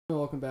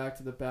Welcome back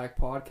to the Back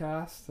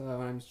Podcast.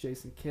 My name is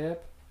Jason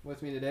Kipp.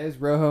 With me today is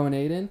Rojo and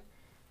Aiden.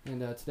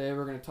 And today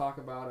we're going to talk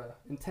about an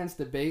intense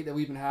debate that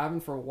we've been having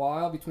for a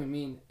while between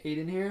me and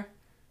Aiden here.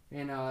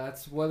 And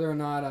that's whether or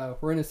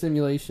not we're in a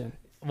simulation.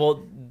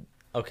 Well,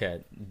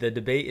 okay, the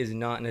debate is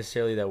not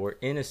necessarily that we're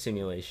in a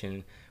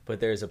simulation, but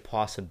there's a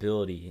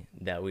possibility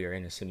that we are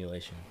in a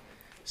simulation.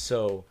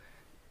 So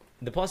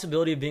the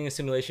possibility of being a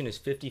simulation is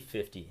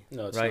 50-50.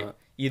 No, it's right? not.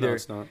 Either no,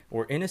 it's not.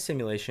 we're in a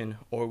simulation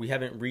or we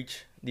haven't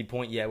reached the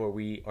point yet where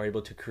we are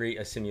able to create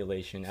a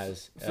simulation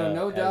as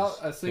no doubt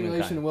a humankind.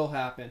 simulation will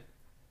happen.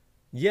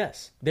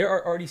 Yes, there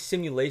are already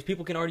simulations.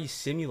 People can already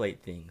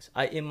simulate things.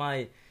 In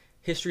my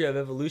history of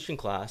evolution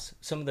class,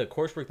 some of the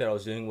coursework that I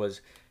was doing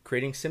was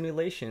creating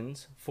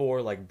simulations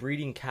for like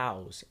breeding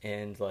cows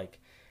and like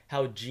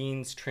how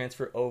genes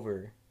transfer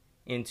over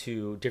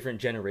into different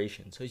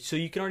generations. So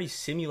you can already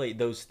simulate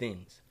those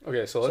things.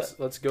 Okay, so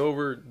let's go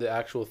over the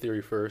actual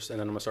theory first, and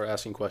then I'm gonna start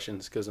asking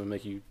questions because I'm gonna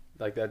make you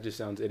like that. Just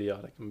sounds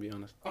idiotic. I'm gonna be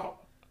honest. Oh.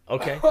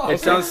 Okay. It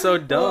sounds so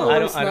dumb. I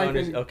don't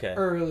understand. Okay.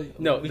 Early.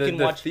 No, we the can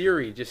watch.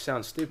 theory just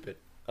sounds stupid.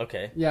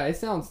 Okay. Yeah, it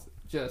sounds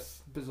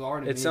just bizarre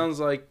to me. It sounds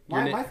like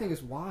my thing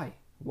is why?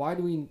 Why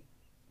do we...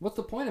 What's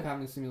the point of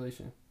having a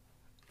simulation?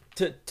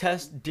 To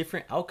test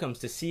different outcomes,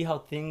 to see how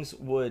things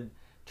would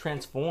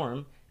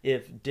transform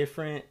if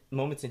different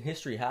moments in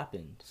history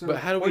happened. So, but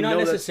how do or we not know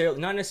necessarily,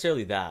 not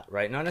necessarily that,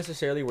 right? Not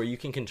necessarily where you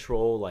can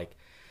control, like,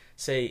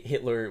 say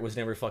Hitler was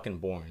never fucking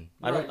born.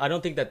 Right. I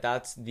don't think that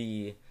that's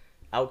the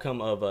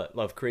outcome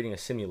of creating a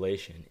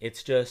simulation.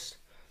 It's just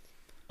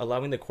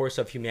allowing the course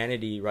of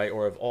humanity, right,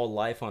 or of all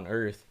life on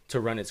Earth to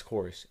run its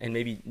course, and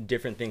maybe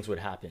different things would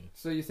happen.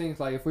 So you think,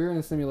 like, if we were in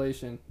a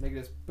simulation, they could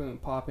just, boom,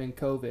 pop in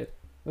COVID.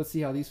 Let's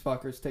see how these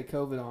fuckers take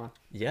COVID on.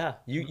 Yeah,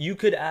 you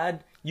could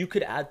add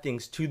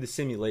things to the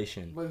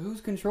simulation. But who's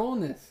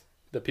controlling this?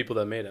 the people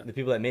that made it? The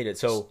people that made it.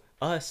 So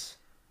us,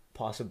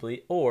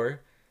 possibly,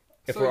 or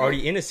if So we're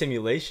already in a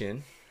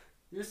simulation,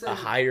 You're saying a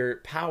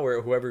higher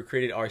power, whoever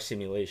created our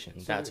simulation.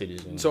 That's who it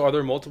is. So are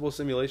there multiple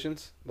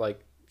simulations?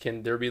 Like,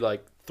 can there be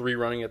like 3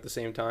 running at the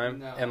same time?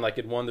 No. And like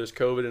in one there's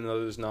COVID and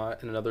another there's not,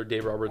 and another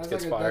Dave Roberts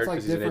That's gets like fired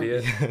because he's an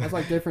idiot. That's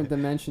like different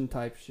dimension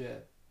type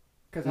shit.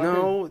 Because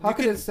No, how you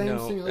could could- the same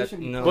no, simulation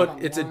be no. put But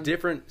on it's a one-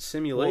 different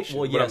simulation.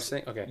 Well, But I'm yes.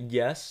 saying, okay.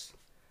 Yes,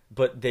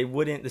 but they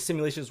wouldn't. The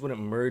simulations wouldn't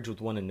merge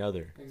with one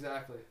another,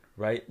 Exactly.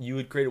 right? You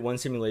would create one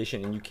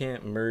simulation, and you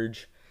can't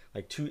merge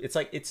like two. It's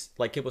like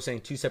Kip was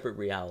saying, 2 separate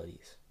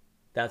realities.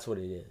 That's what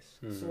it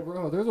is. So,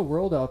 bro, there's a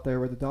world out there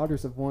where the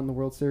Dodgers have won the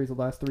World Series the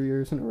last 3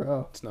 years in a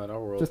row. It's not our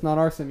world. Just not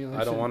our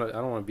simulation. I don't want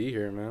to be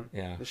here, man.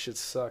 Yeah. This shit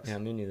sucks. Yeah,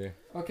 me neither.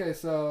 Okay,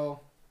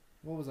 so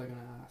what was I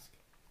gonna ask?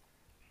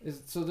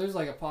 So there's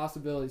like a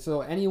possibility. So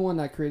anyone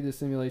that created a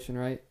simulation,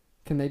 right?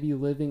 Can they be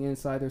living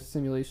inside their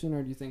simulation,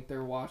 or do you think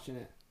they're watching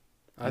it?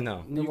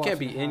 No. You can't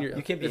be in your.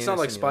 You can't be It's in not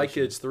a like Spy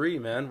simulation. Kids 3,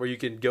 man, where you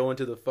can go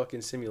into the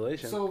fucking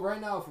simulation. So right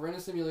now, if we're in a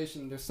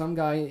simulation, there's some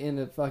guy in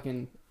the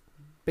fucking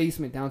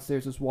basement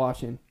downstairs just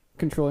watching,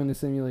 controlling the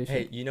simulation.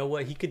 Hey, you know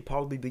what? He could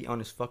probably be on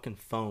his fucking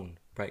phone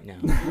right now.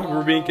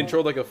 We're being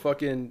controlled like a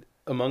fucking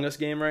Among Us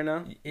game right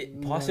now.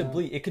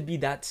 Possibly, it could be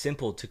that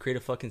simple to create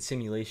a fucking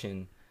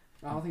simulation.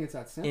 I don't think it's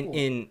that simple.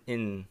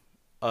 In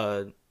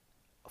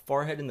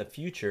far ahead in the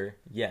future,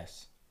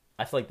 yes.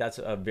 I feel like that's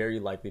a very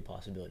likely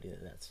possibility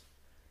that's...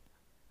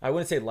 I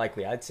wouldn't say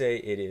likely. I'd say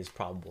it is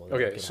probable. that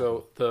it Okay, could so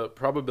happen. the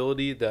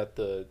probability that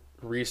the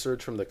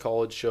research from the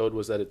college showed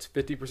was that it's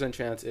 50%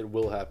 chance it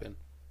will happen.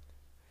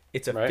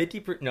 It's a right?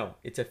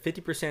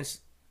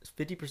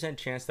 50%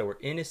 chance that we're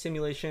in a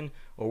simulation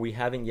or we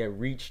haven't yet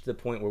reached the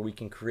point where we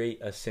can create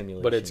a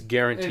simulation. But it's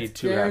guaranteed it's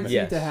to guaranteed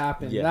happen. Yes. to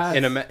happen. Yes.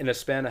 That's, In a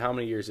span of how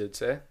many years did it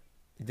say?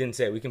 It didn't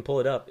say. We can pull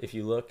it up if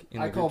you look in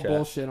the I call group chat.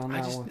 bullshit on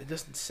that one. It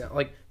doesn't sound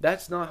like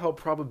that's not how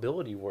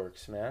probability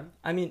works, man.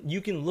 I mean,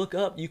 you can look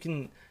up, you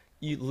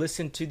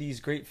listen to these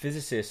great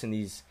physicists and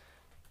these,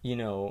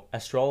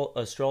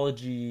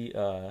 astrology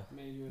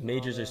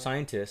majors or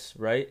scientists,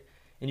 right?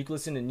 And you can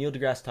listen to Neil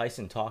deGrasse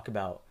Tyson talk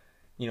about,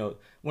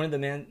 one of the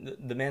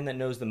man that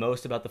knows the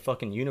most about the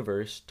fucking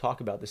universe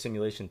talk about the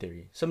simulation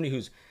theory. Somebody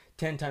who's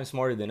 10 times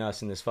smarter than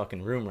us in this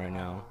fucking room right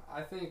now.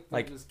 I think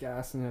they're just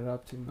gassing it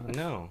up too much.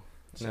 No.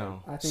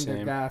 I think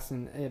they're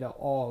gassing it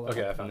all up.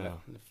 Okay, I found it.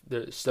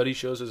 The study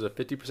shows there's a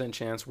 50%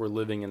 chance we're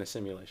living in a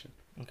simulation.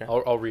 Okay.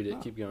 I'll read it.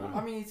 Keep going.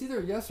 I mean, it's either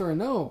a yes or a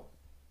no.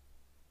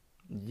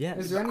 Yes.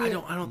 Is there any? I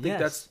don't think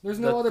Yes. that's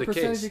no other the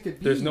percentage case. it could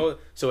be. There's no.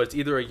 So it's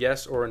either a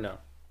yes or a no.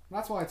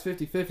 That's why it's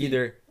 50-50.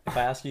 Either, if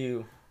I ask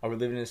you, are we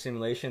living in a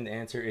simulation? The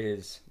answer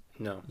is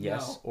No.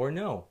 yes or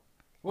no.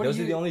 What Those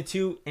do are you, the only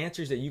 2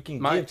 answers that you can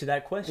My- give to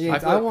that question.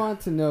 Yates, I I feel- want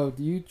to know,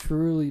 do you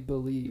truly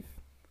believe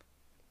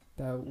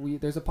that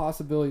there's a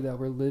possibility that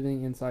we're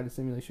living inside a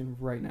simulation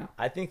right now?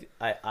 I think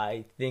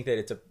that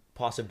it's a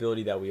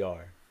possibility that we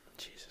are.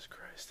 Jesus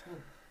Christ.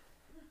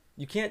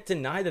 You can't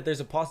deny that there's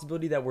a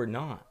possibility that we're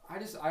not. I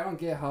don't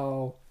get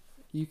how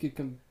you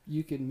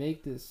could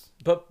make this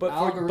But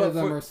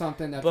algorithm or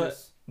something that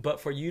but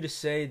for you to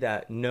say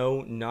that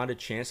no, not a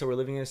chance that we're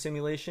living in a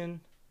simulation,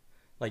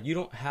 like you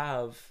don't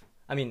have.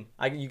 I mean,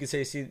 you could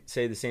say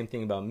the same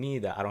thing about me,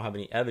 that I don't have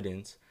any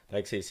evidence, but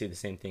I could say the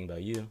same thing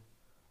about you.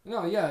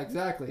 No, yeah,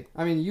 exactly.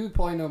 I mean, you would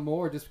probably know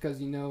more just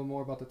because you know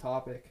more about the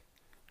topic.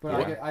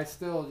 But Yeah. I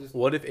still just.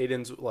 What if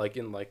Aiden's like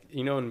in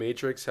in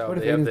Matrix how What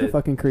if they have Aiden's the the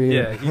fucking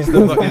creator? yeah he's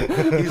the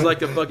fucking he's like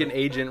the fucking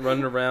agent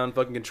running around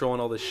fucking controlling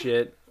all the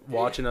shit,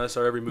 watching us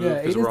our every move Yeah,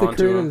 because Aiden's we're the on to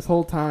creator him. this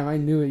whole time. I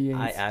knew it, Yates.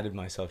 I added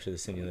myself to the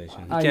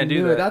simulation. You can't do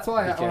knew that. It. That's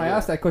why You when can't I do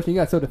asked that. that question, you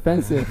got so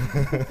defensive.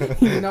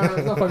 You did not know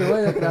there's no fucking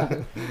way that could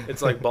happen.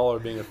 It's like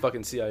Baller being a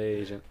fucking CIA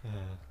agent.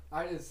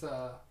 I just,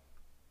 I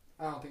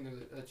don't think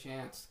there's a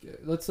chance.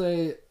 Let's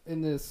say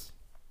in this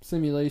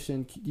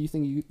simulation, do you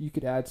think you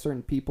could add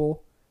certain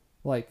people?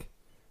 Like,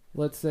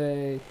 let's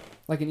say,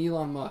 like an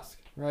Elon Musk,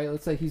 right?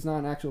 Let's say he's not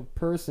an actual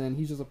person.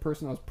 He's just a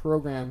person that was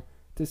programmed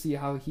to see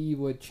how he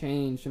would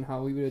change and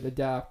how he would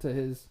adapt to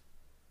his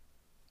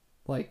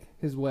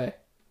way.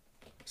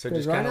 So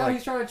Because just right kind of now like,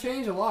 he's trying to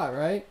change a lot,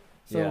 right?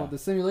 So Yeah. the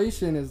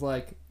simulation is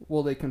like,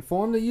 will they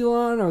conform to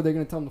Elon or are they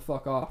going to tell him to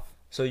fuck off?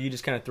 so you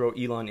just kind of throw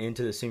Elon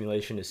into the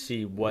simulation to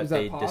see what Is that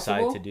they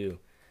decide possible? to do.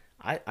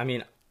 I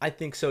mean, I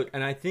think so,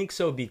 and I think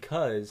so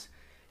because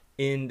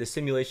in the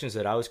simulations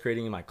that I was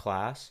creating in my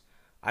class,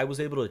 I was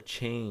able to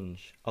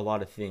change a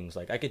lot of things.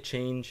 Like I could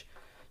change,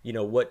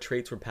 what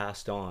traits were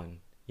passed on,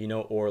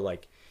 or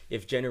like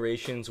if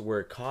generations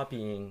were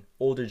copying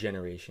older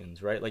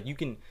generations, right? Like you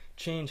can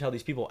change how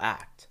these people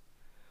act.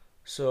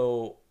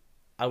 So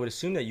I would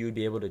assume that you would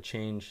be able to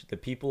change the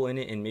people in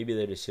it and maybe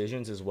their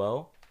decisions as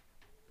well.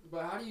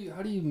 But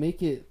how do you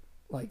make it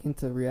like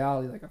into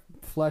reality, like a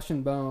flesh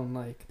and bone?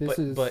 Like this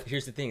is. But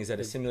here's the thing: is that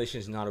a simulation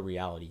is not a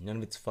reality. None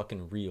of it's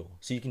fucking real.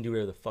 So you can do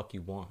whatever the fuck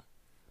you want.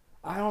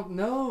 I don't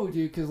know,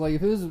 dude. Because like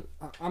if it was,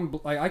 I'm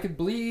like I could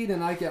bleed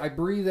and I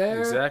breathe air.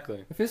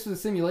 Exactly. If this was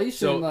a simulation,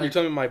 So like you're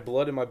telling me my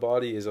blood in my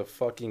body is a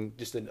fucking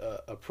just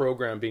a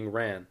program being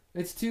ran?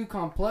 it's too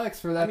complex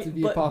for that to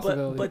be a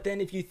possibility. But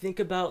then if you think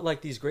about like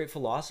these great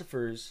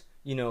philosophers,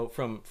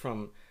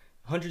 from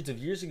hundreds of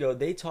years ago,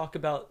 they talk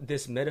about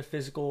this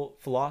metaphysical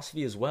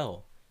philosophy as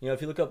well.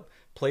 If you look up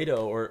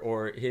Plato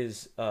or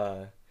his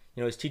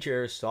his teacher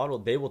Aristotle,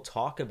 they will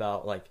talk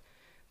about like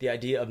the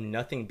idea of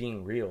nothing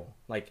being real.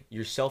 Like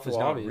yourself is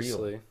not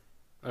obviously. real.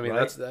 I mean,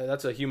 Right?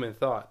 that's a human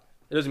thought.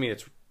 It doesn't mean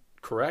it's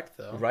correct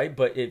though. Right?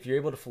 But if you're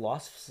able to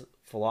philosophize,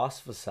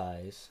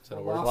 Is that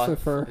a word?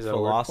 Philosopher. Is that a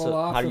word?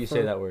 how do you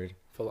say that word?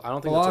 I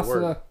don't think that's a word.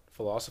 Philosopher.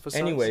 Philosophize.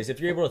 Anyways, if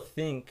you're able to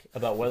think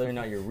about whether or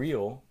not you're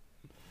real,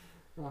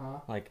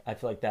 like I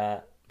feel like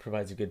that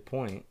provides a good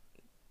point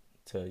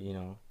to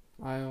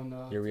I don't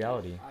know. your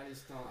reality. I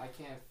just don't. I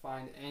can't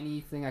find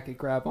anything I could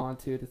grab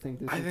onto to think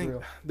this I is think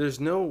real. there's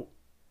no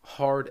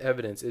hard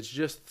evidence. It's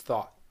just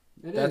thought.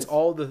 That's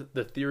All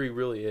the theory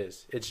really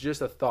is. It's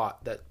just a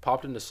thought that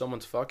popped into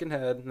someone's fucking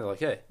head, and they're like,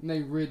 "Hey, And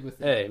they rid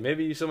with it. hey,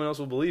 maybe someone else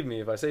will believe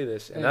me if I say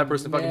this." And And that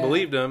person fucking yeah.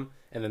 believed him,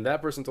 and then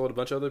that person told a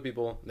bunch of other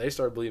people. They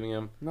started believing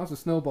him. And that's a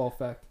snowball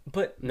effect.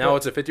 But Now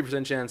it's a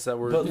 50% chance that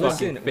we're but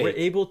fucking listen, we're fake.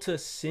 able to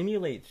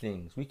simulate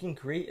things. We can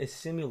create a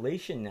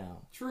simulation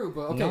now. True,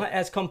 but okay. Not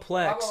as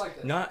complex, How about like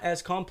this? not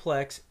as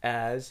complex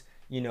as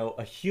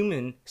a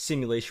human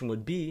simulation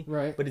would be.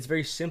 Right. But it's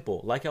very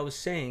simple. Like I was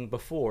saying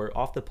before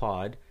off the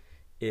pod,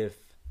 if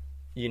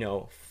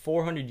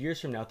 400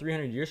 years from now,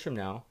 300 years from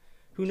now,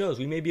 who knows?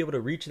 We may be able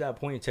to reach that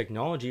point in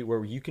technology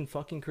where you can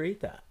fucking create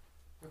that.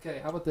 Okay,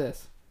 how about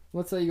this?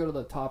 Let's say you go to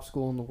the top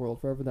school in the world,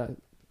 wherever that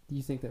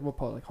you think that we'll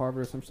probably like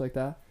Harvard or something like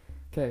that.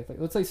 Okay, like,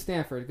 let's say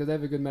Stanford because they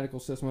have a good medical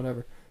system,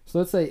 whatever. So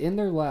let's say in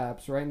their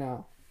labs right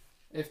now,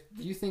 if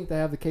you think they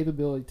have the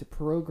capability to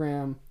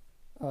program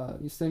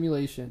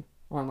simulation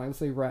on like let's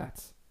say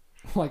rats,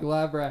 like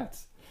lab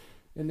rats,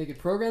 and they could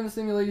program the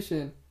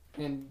simulation,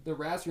 and the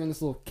rats are in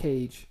this little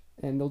cage,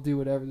 and they'll do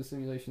whatever the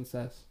simulation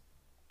says.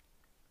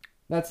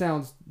 That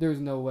sounds. There's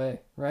no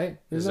way, right?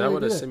 There's Is no that way what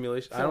to a do it.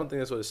 simulation? I So- don't think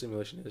that's what a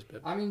simulation is,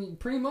 but I mean,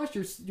 pretty much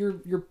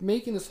you're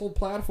making this whole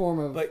platform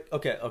of But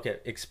okay.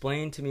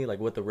 Explain to me like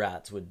what the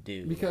rats would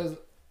do. because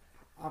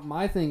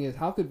my thing is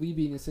how could we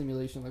be in a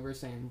simulation like we're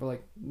saying, but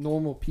like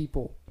normal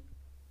people.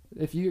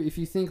 If you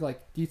think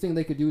like, do you think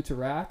they could do it to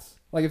rats?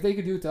 Like if they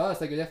could do it to us,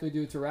 they could definitely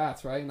do it to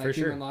rats, right? In like For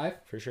sure. human life.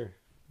 For sure.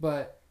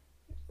 But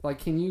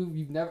like,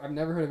 I've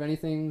never heard of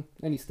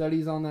any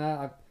studies on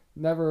that.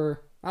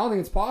 I don't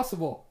think it's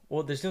possible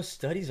Well, there's no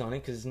studies on it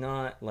because it's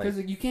not like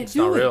because you can't it's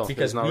do not it. real.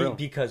 because It's not real.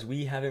 because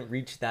we haven't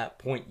reached that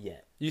point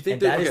yet. You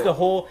think And that is okay.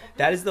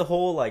 the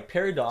whole like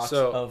paradox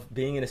So- of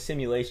being in a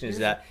simulation is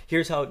that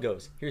here's how it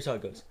goes.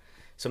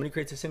 Somebody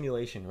creates a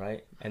simulation,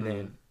 right? And Mm-hmm.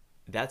 then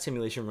that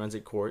simulation runs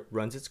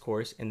its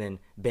course, and then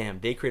bam,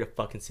 they create a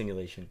fucking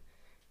simulation.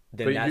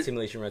 Then But that you-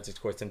 simulation runs its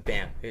course, and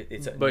bam,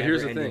 it's a But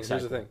here's the never-ending thing.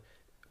 Here's the cycle. thing.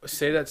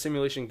 Say that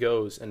simulation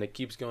goes and it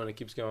keeps going. It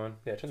keeps going.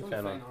 Yeah, turn the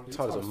fan on. dude. It's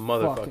hot as a It's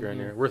motherfucker fucking in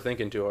here. here. We're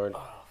thinking too hard.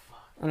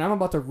 And I'm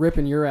about to rip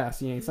in your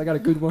ass, Yanks. I got a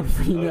good one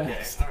for you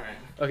next. all right.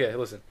 Okay,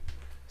 listen.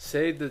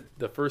 Say that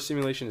the first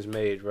simulation is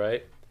made,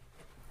 right?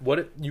 What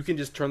if you can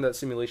just turn that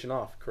simulation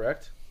off,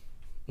 correct?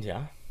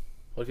 Yeah.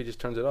 What if he just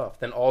turns it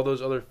off? Then all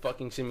those other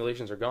fucking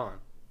simulations are gone.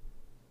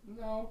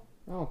 No.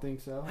 I don't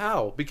think so.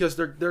 How? Because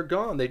they're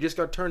gone. They just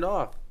got turned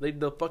off.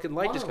 The fucking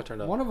light just got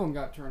turned off. One of them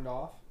got turned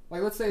off.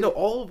 Like, let's say... No,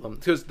 all of them.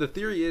 Because the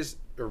theory is,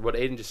 or what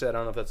Aiden just said, I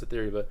don't know if that's a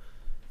theory, but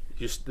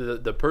just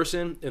the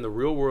person in the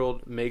real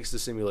world makes the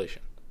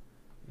simulation.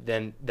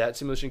 Then that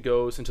simulation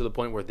goes into the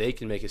point where they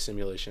can make a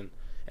simulation.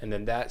 And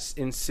then that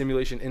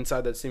simulation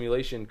inside that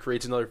simulation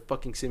creates another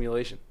fucking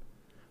simulation.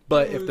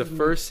 But if the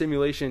first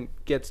simulation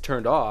gets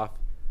turned off,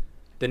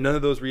 then none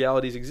of those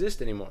realities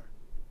exist anymore.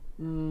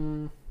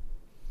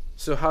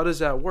 So how does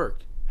that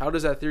work? How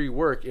does that theory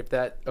work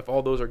if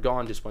all those are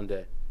gone just one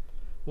day?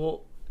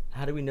 Well,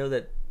 how do we know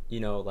that,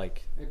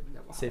 like,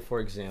 say for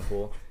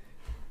example,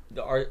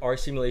 our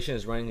simulation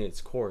is running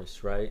its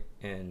course, right?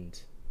 And,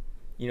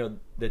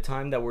 the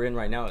time that we're in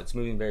right now, it's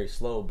moving very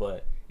slow,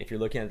 but if you're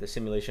looking at the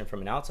simulation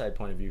from an outside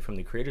point of view, from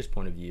the creator's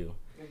point of view,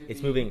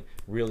 it's moving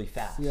really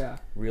fast. Yeah.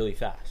 Really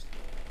fast,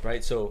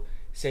 right? So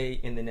say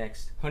in the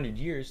next 100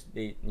 years,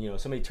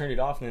 somebody turned it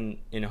off, and then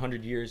in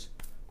 100 years,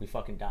 we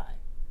fucking die.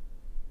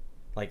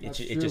 Like, it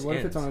just ends. What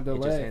if it's on a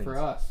delay for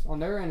us? On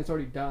their end, it's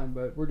already done,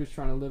 but we're just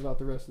trying to live out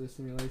the rest of the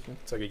simulation.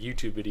 It's like a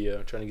YouTube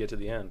video trying to get to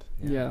the end.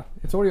 Yeah.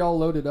 It's already all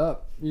loaded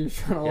up. You're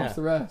just trying to watch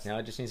the rest. Now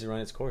it just needs to run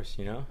its course,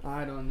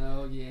 I don't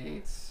know,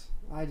 Yates.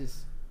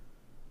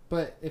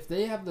 But if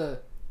they have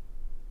the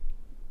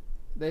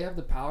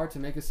power to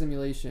make a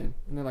simulation,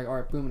 and they're like, all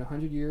right, boom, in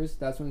 100 years,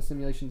 that's when the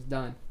simulation's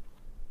done.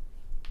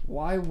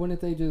 Why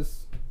wouldn't they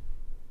just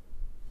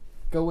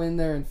go in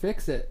there and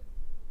fix it?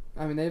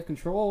 I mean, they have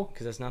control.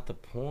 Because that's not the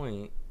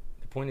point.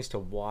 The point is to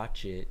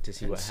watch it to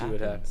see what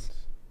happens.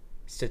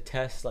 It's to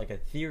test like a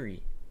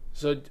theory.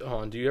 So,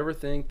 do you ever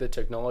think that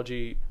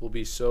technology will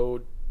be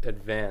so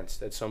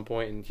advanced at some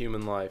point in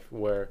human life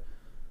where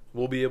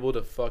we'll be able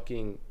to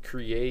fucking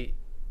create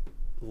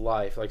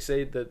life? Like,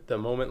 say that the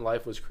moment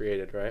life was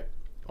created, right,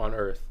 on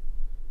Earth,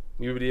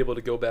 we would be able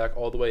to go back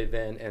all the way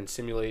then and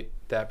simulate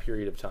that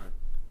period of time,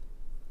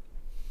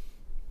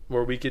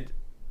 where we could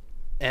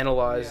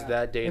analyze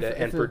that data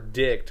and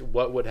predict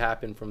what would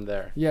happen from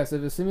there. Yes,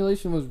 if a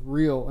simulation was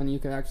real and you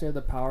could actually have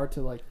the power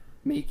to like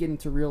make it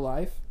into real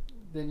life,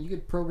 then you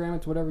could program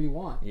it to whatever you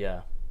want.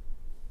 Yeah,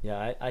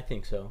 I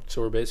think so.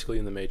 So we're basically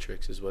in the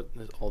Matrix, is what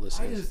all this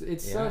is.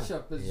 It's such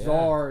a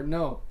bizarre.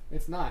 No,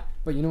 it's not.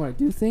 But you know what I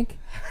do think?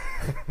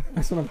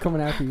 That's what I'm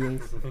coming after you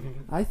guys.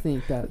 I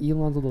think that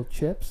Elon's little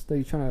chips that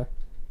he's trying to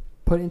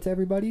put into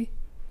everybody,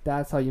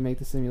 that's how you make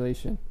the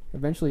simulation.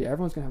 Eventually,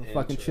 everyone's gonna have a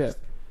fucking chip.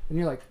 And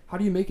you're like, how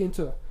do you make it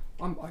into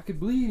I could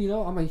bleed,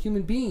 I'm a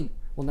human being.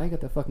 Well, now you got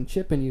that fucking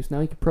chip in you, so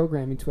now you can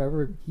program into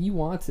whoever he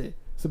wants it.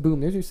 So boom,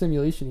 there's your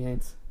simulation,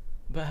 Yates.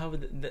 But how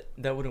would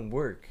that wouldn't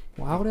work?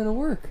 Well, how would it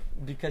work?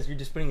 Because you're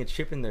just putting a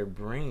chip in their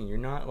brain. You're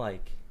not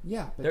like...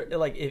 Yeah. They're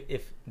like,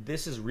 if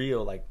this is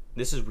real, like,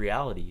 this is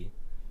reality,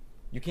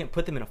 you can't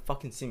put them in a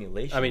fucking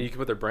simulation. I mean, you can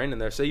put their brain in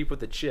there. Say you put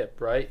the chip,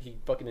 right? He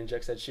fucking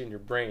injects that shit in your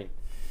brain.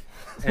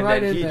 And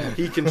right then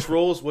he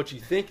controls what you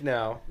think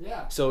now.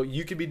 Yeah. So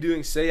you could be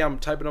doing, say I'm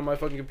typing on my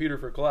fucking computer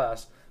for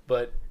class,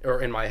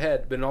 or in my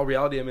head, but in all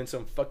reality I'm in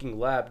some fucking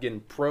lab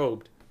getting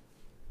probed.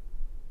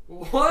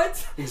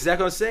 What?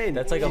 Exactly what I'm saying.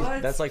 That's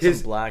like some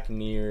Black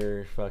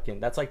Mirror fucking...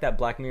 That's like that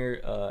Black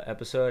Mirror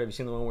episode. Have you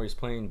seen the one where he's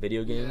playing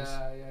video games?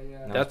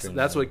 Yeah. No,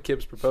 that's what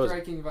Kip's proposing.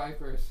 Striking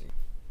Vipers.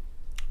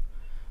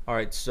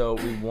 Alright, so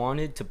we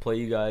wanted to play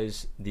you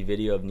guys the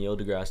video of Neil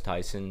deGrasse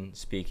Tyson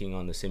speaking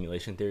on the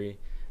simulation theory,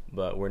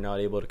 but we're not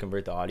able to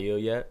convert the audio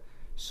yet,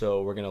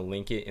 so we're going to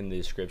link it in the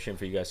description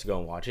for you guys to go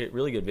and watch it.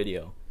 Really good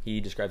video. He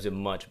describes it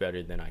much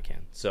better than I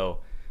can.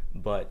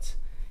 But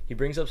he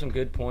brings up some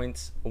good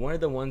points. One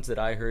of the ones that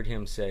I heard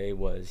him say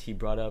was he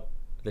brought up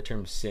the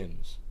term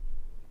Sims,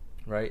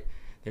 right?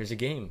 There's a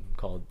game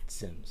called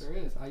Sims. There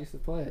is. I used to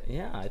play it.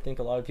 Yeah, I think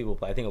a lot of people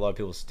play. I think a lot of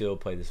people still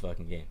play this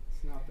fucking game.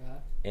 It's not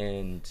bad.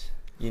 And,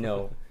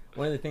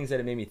 one of the things that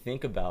it made me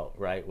think about,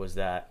 right, was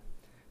that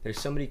there's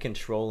somebody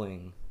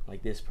controlling,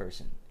 like, this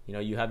person.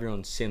 You have your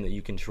own sim that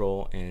you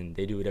control, and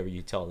they do whatever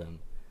you tell them.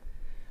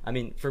 I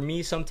mean, for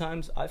me,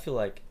 sometimes I feel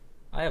like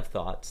I have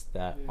thoughts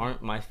that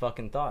aren't my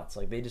fucking thoughts.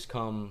 Like, they just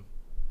come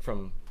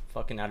from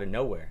fucking out of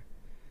nowhere.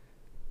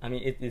 I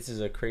mean, this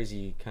is a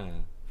crazy kind of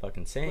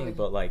fucking saying,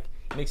 but, like,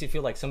 it makes you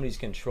feel like somebody's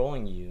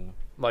controlling you.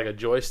 Like a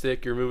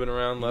joystick, you're moving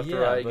around left or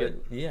right.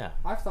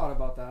 I've thought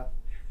about that,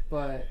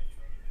 but,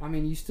 I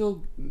mean, you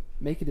still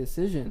make a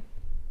decision.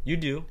 You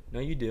do. No,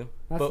 you do.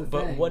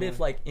 But what if,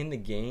 like, in the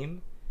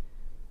game,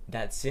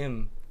 that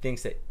sim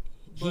thinks that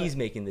he's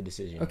making the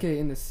decision? Okay,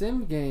 in the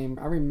sim game,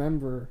 I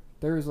remember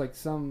there was like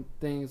some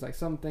things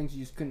you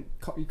just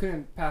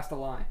couldn't pass the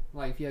line.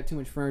 Like if you had too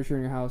much furniture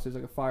in your house, there's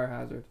like a fire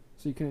hazard,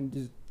 so you couldn't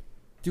just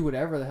do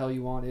whatever the hell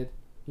you wanted.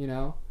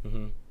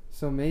 Mm-hmm.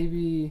 So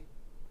maybe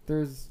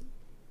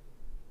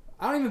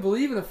I don't even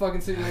believe in the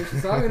fucking simulation,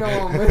 so I don't even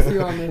know I'm with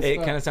you on this. It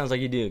kind of sounds like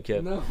you do,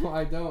 Kip. No,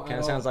 I don't. Kind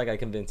of sounds like I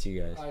convinced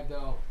you guys. I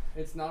don't.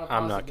 It's not a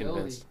possibility. I'm not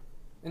convinced.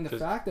 And the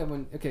fact that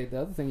the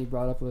other thing you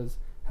brought up was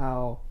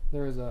how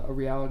there was a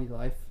reality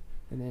life,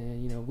 and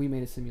then we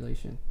made a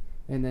simulation,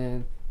 and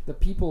then the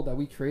people that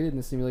we created in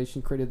the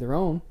simulation created their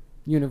own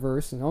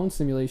universe and own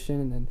simulation,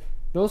 and then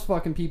those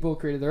fucking people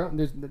created their own.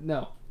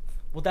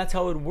 Well, that's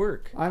how it would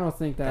work. I don't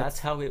think That's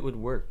how it would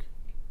work.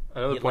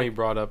 Another Yeah, point like- you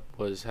brought up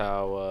was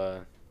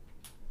how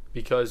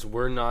because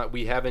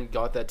we haven't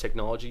got that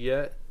technology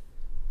yet,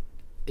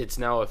 it's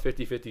now a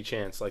 50-50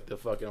 chance, like the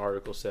fucking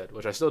article said,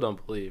 which I still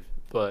don't believe.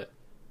 But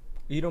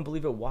You don't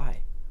believe it?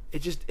 Why?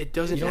 it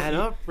doesn't You don't- add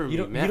up for you me,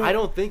 don't- man. you don't- I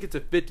don't think it's a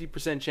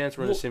 50% chance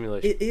we're in a Well,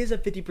 simulation. It is a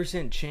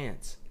 50%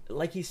 chance.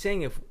 Like he's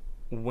saying,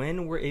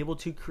 when we're able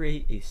to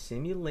create a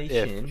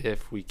simulation,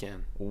 if we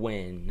can.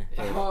 when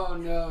Oh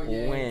no,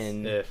 yeah.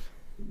 when If.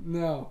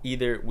 No.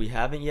 either we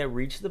haven't yet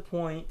reached the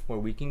point where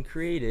we can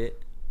create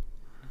it,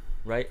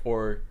 right?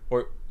 Or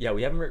yeah,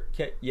 we haven't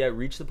yet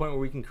reached the point where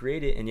we can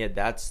create it, and yet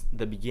that's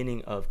the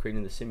beginning of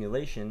creating the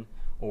simulation,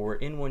 or we're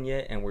in one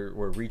yet and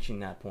we're reaching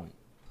that point,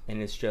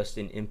 and it's just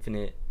an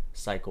infinite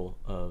cycle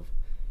of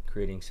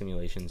creating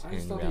simulations I and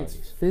just don't think it's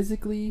realities.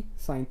 physically,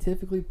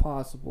 scientifically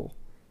possible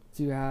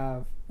to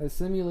have a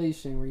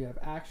simulation where you have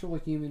actual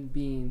human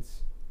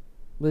beings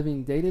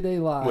living day-to-day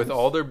lives With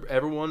all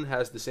everyone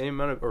has the same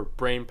amount of or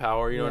brain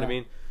power, you know what I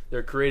Yeah. mean?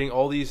 They're creating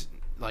all these,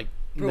 like,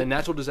 Bro. the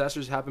natural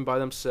disasters happen by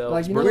themselves.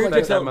 Like, you birth know, We're like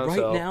defects happen by right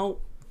themselves. now,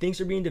 things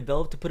are being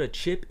developed to put a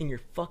chip in your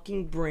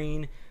fucking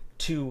brain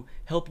to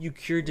help you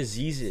cure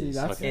diseases. See,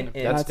 that's, Okay, and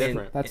that's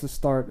different. That's the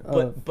start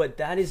of. But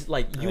that is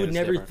like you Yeah, would it's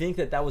never different. think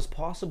that was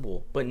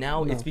possible, but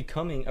now No. it's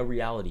becoming a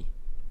reality.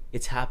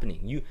 It's happening.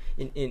 You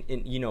in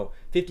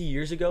 50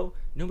 years ago,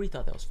 nobody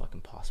thought that was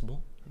fucking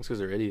possible. It's because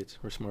they're idiots.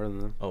 We're smarter than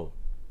them. Oh,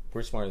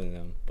 we're smarter than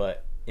them,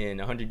 but in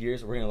 100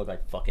 years, we're gonna look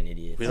like fucking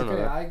idiots. We don't know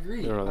okay, that. I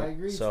agree. We don't know I that.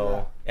 agree. to So,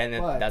 that. and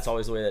then But- that's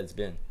always the way that it's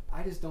been.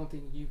 I just don't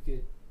think you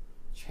could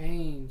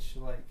change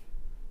like.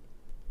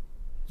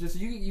 Just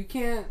you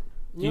can't.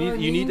 You, know what I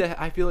You need mean?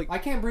 to. I feel like I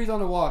can't breathe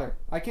underwater.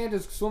 I can't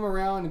just swim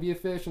around and be a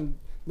fish and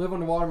live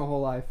underwater my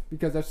whole life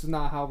because that's just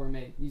not how we're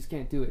made. You just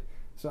can't do it.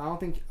 So I don't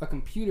think a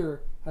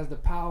computer has the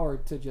power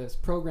to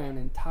just program an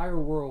entire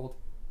world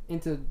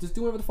into just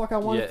do whatever the fuck I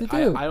want it to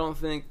do. I don't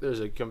think there's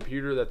a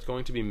computer that's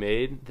going to be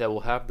made that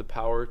will have the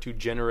power to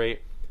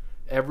generate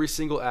every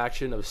single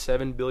action of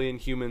 7 billion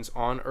humans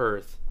on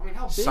Earth. I mean,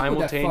 how big would that fucker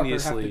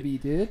simultaneously. have to be,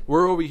 dude?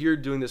 We're over here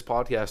doing this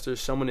podcast.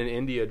 There's someone in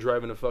India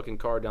driving a fucking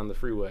car down the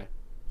freeway,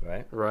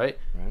 Right? right?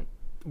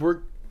 Right.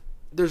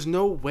 There's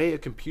no way a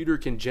computer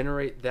can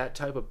generate that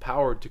type of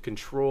power to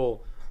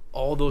control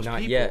all those Not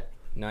people. yet.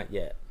 Not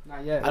yet.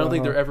 Not yet. I don't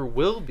think Rojo. there ever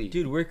will be.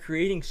 Dude, we're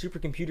creating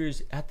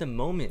supercomputers at the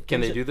moment.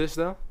 Can they Things do this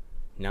though?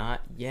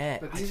 Not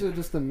yet. But these are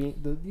just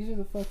these are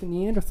the fucking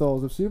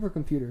Neanderthals of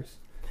supercomputers.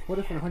 What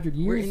if in 100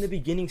 years? We're in the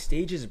beginning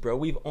stages, bro.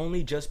 We've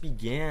only just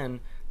began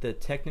the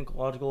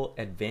technological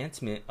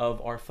advancement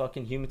of our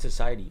fucking human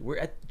society. We're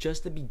at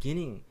just the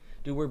beginning.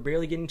 Dude, we're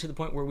barely getting to the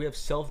point where we have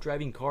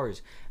self-driving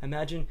cars.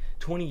 Imagine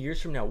 20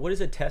 years from now, what is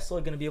a Tesla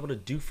going to be able to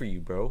do for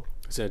you, bro?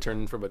 It's gonna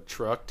turn from a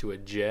truck to a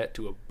jet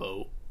to a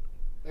boat.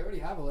 They already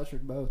have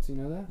electric boats. You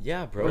know that?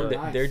 Yeah, bro. Really?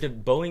 Nice.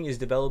 Boeing is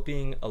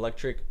developing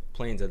electric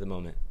planes at the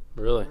moment.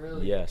 Really?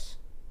 Really? Yes.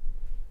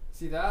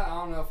 See that? I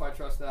don't know if I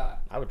trust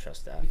that. I would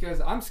trust that. Because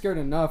I'm scared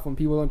enough when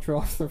people don't turn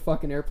off their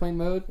fucking airplane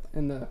mode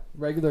and the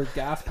regular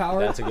gas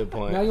power. That's a good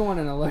point. Now you want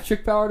an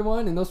electric powered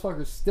one, and those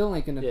fuckers still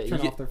ain't gonna Yeah, you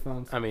turn get- off their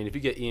phones. I mean, if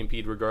you get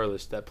EMP'd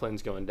regardless, that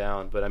plane's going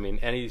down. But I mean,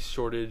 any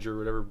shortage or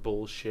whatever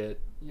bullshit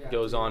Yeah,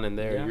 goes dude. on in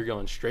there, Yeah. you're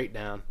going straight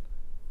down.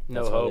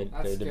 No That's how hope.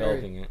 That's they're scary.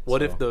 developing it. What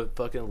so. if the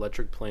fucking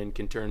electric plane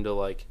can turn to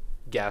like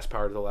gas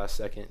powered at the last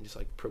second and just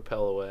like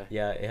propel away?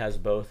 Yeah, it has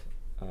both.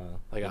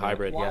 Like a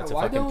hybrid. Yeah, it's a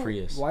fucking don't,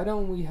 Prius. Why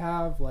don't we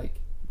have like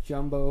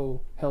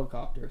jumbo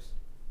helicopters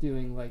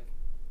doing like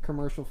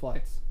commercial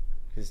flights?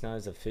 Because it's not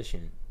as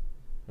efficient.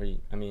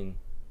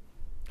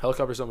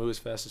 Helicopters don't move as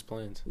fast as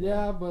planes.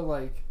 Yeah, but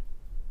like,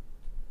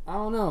 I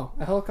don't know.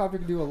 A helicopter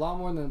can do a lot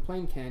more than a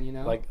plane can. You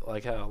know?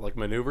 Like how? Like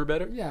maneuver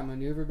better? yeah,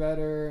 maneuver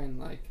better and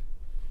like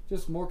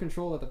just more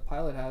control that the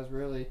pilot has.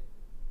 Really,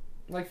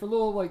 like for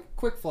little like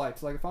quick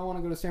flights. Like if I want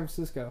to go to San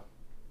Francisco,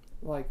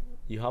 like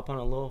You hop on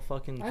a little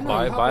fucking. I know.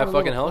 Buy you hop a on a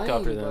fucking little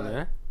helicopter plane, then, but-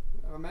 eh?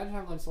 imagine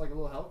having just like a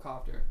little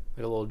helicopter.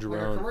 Like a little Like a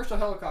drone. commercial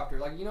helicopter.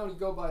 Like, you know, you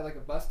go buy like a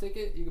bus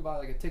ticket, you can buy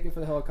like a ticket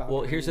for the helicopter.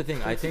 Well, here's the and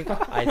thing. I think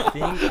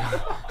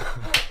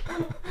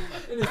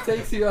it just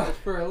takes you out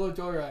for a little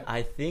joyride.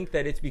 I think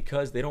that it's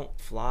because they don't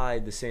fly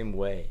the same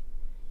way.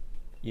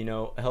 You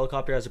know, a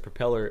helicopter has a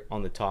propeller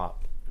on the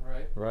top,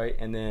 Right? right?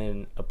 And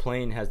then a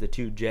plane has the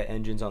two jet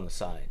engines on the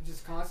side. It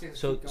just constantly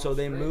So keep so going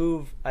they straight.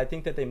 move. I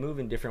think that they move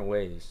in different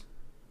ways,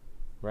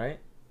 right?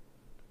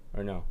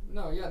 Or no?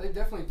 No, yeah, they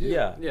definitely do.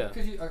 Yeah. Yeah.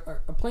 Because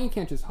a plane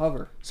can't just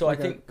hover. So like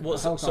I think a well.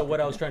 So helicopter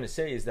what I was can. trying to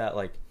say is that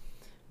like,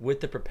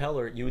 with the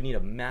propeller, you would need a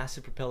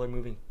massive propeller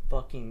moving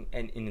fucking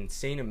an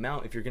insane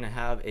amount if you're gonna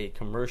have a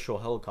commercial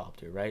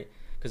helicopter, right?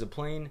 Because a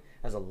plane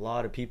has a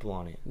lot of people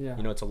on it. Yeah.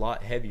 You know, it's a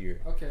lot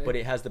heavier. Okay. But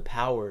it has the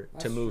power to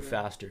That's move true.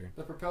 faster.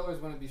 The propellers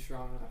wouldn't be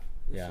strong enough.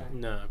 you're Yeah.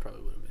 saying. No, it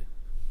probably wouldn't be.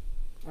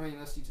 I mean,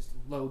 unless you just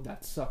load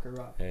that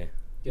sucker up. Hey.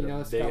 Get You a know,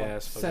 it's big got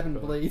ass fucking 7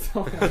 boat. blades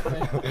on it.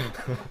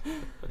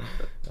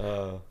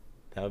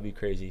 That would be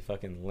crazy.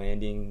 Fucking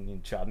landing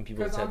and chopping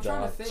people's Because I'm heads trying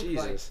to off. think,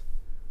 like, Jesus.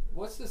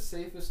 what's the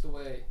safest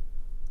way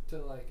to,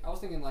 like, I was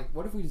thinking, like,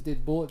 what if we just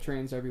did bullet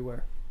trains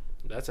everywhere?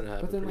 That's gonna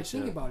happen But then, pretty like,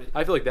 soon. think about it.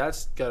 I feel like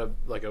that's got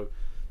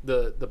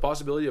the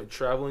possibility of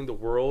traveling the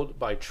world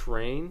by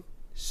train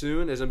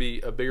soon is gonna be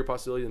a bigger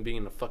possibility than being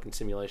in a fucking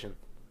simulation.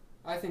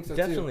 I think so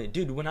Definitely,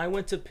 dude. When I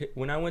went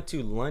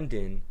to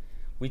London,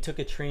 we took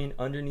a train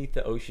underneath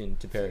the ocean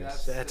to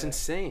Paris. That's sick.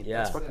 insane. Yeah.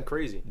 That's fucking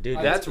crazy. Dude,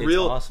 That's it's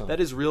real. awesome. That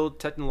is real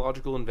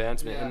technological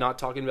advancement, Yeah. and not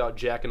talking about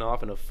jacking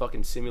off in a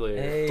fucking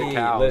simulator Hey, to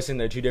cows. listen,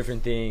 they're two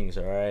different things,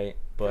 all right?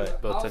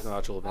 But Both I was-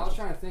 technological I was advancement.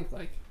 trying to think,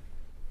 like,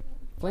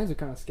 planes are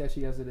kind of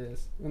sketchy as it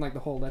is, and like the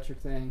whole electric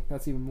thing,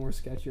 that's even more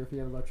sketchier if you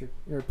have electric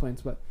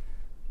airplanes. But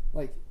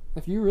like,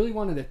 if you really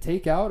wanted to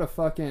take out a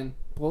fucking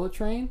bullet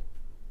train,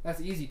 that's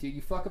easy, dude.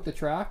 You fuck up the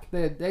track,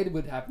 they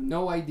would have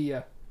no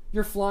idea.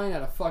 You're flying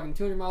at a fucking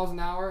 200 miles an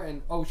hour,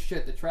 and oh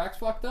shit, the track's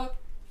fucked up.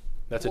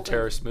 That's a Whole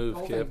terrorist thing's- move,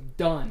 whole Kip. thing's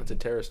done. That's a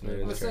terrorist move.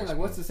 Yeah, I'm it's just saying, terrorist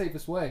like, what's the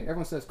safest way?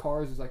 Everyone says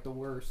cars is like the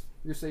worst.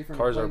 You're safer in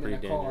Cars a are plane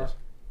pretty than a car.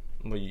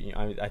 dangerous.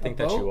 well, I think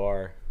that boat? you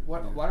are.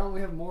 Why don't we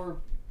have more?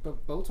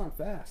 But boats aren't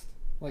fast.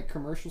 Like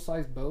commercial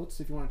sized boats,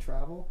 if you want to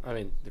travel. I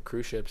mean, the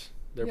cruise ships,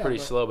 they're Yeah, pretty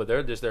but- slow, but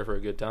they're just there for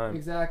a good time.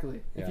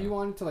 Exactly. If Yeah. you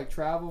wanted to like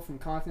travel from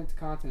continent to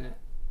continent,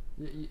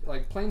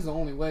 like planes the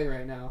only way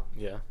right now.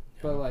 Yeah.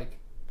 But like,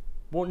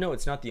 Well, no,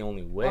 it's not the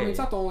only way. I mean, it's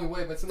not the only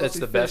way, but it's the most That's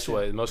the best efficient.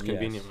 way, the most Yes,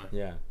 convenient way.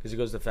 Yeah, because it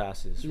goes the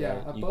fastest. Yeah,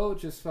 right? a boat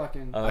just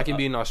fucking. Uh, I can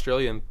be in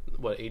Australia in,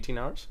 18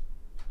 hours?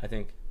 I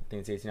think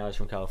it's 18 hours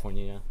from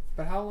California. Yeah.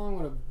 But how long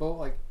would a boat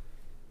like?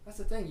 That's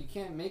the thing. You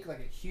can't make like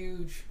a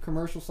huge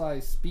commercial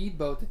sized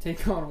speedboat to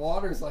take on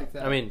waters like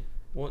that. I mean,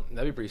 Well,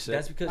 that'd be pretty sick.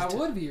 that's because that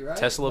would be right.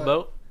 Tesla but,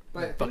 boat?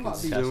 But think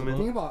Fucking about, zooming.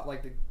 think about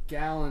like the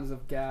gallons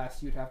of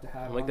gas you'd have to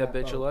have. Make on that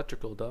bitch boat.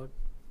 electrical, dog.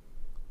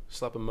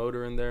 Slap a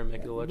motor in there and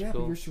make it Yeah,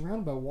 electrical. but you're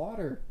surrounded by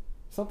water.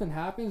 Something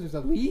happens. There's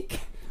a leak.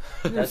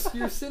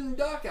 You're sitting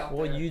duck out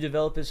well, there. you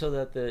develop it so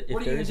that if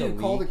What are there you is gonna a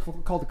do?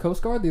 leak, Call the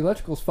Coast Guard? The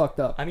electrical's fucked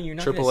up. I mean, you're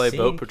not AAA gonna sink.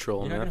 boat patrol,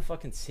 You're not man. gonna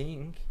fucking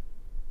sink.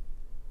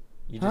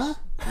 You Huh?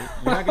 just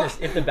you're not gonna.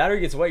 If the battery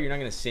gets wet, you're not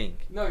gonna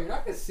sink. No, you're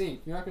not gonna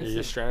sink. You're not gonna You're sink.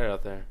 just stranded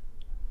out there.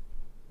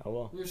 Oh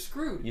well. You're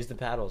screwed. Use the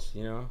paddles.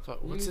 You know.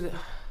 Fuck, What's You-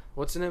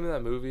 the name of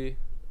that movie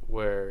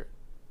where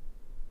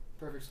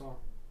Perfect storm.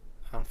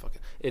 I don't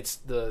fucking. It's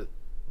the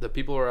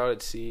people are out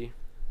at sea,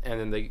 and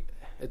then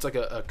it's like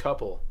a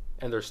couple,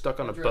 and they're stuck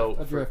on a boat.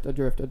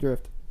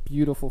 Adrift.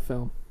 Beautiful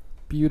film.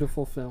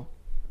 Beautiful film.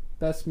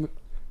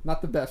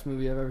 Not the best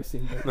movie I've ever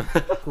seen,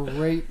 but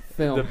great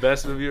film. The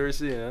best movie you ever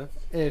seen, huh?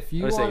 If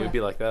you I was saying it want, would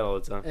be like that all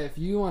the time. if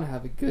you want to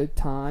have a good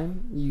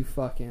time, you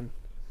fucking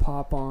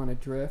pop on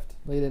Adrift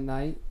late at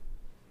night,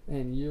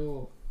 and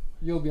you'll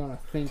be on a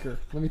thinker.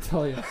 Let me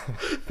tell you,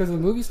 because the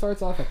movie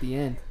starts off at the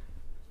end.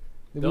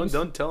 The movie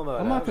Don't tell them how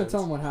I'm it not gonna happens.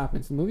 tell them what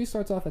happens. The movie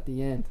starts off at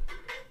the end,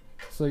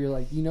 so you're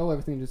like, you know,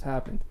 everything just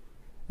happened,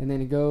 and then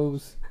it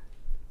goes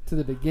to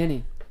the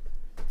beginning.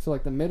 So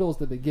like the middle is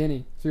the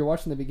beginning. So you're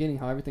watching the beginning,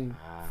 how everything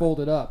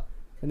folded up,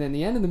 and then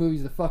the end of the movie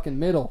is the fucking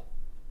middle.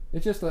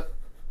 It's just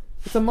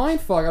it's a mind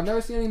fuck. I've never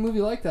seen any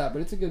movie like that,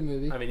 but it's a good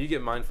movie. I mean, you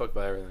get mind fucked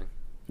by everything.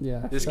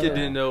 Yeah. This Shutter kid didn't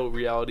Island. know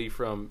reality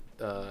from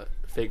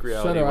fake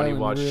reality Shutter when he Island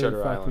watched really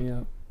Shutter fucked Island. me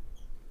up.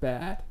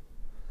 Bad.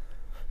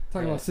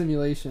 Talking Yeah. about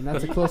simulation.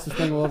 That's the closest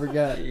thing we'll ever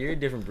get. You're a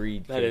different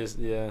breed. That kid. is,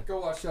 yeah,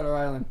 Go watch Shutter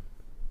Island.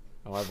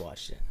 Oh, I've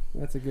watched it.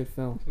 That's a good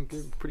film.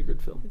 pretty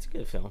good film. It's a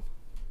good film.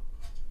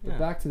 But Yeah.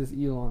 back to this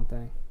Elon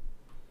thing.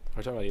 Are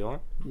we talking about Elon?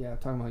 Yeah, I'm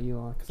talking about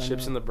Elon. Cause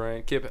Chips in the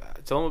brain. Kip,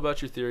 tell them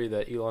about your theory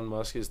that Elon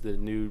Musk is the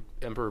new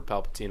Emperor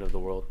Palpatine of the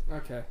world.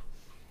 Okay.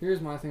 Here's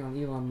my thing on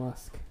Elon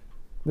Musk.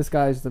 This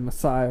guy's the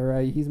messiah,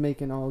 right? He's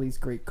making all these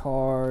great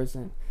cars,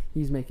 and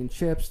he's making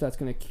chips that's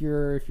going to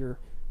cure if you're,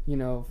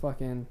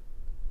 fucking,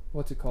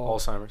 what's it called?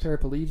 Alzheimer's.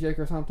 Paraplegic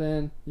or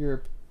something.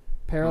 You're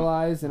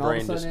paralyzed, and all of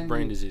a sudden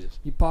brain you, diseases.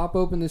 you pop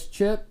open this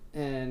chip,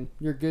 and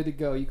you're good to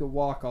go. You could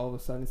walk all of a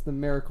sudden. It's the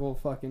miracle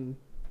fucking...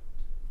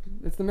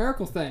 It's the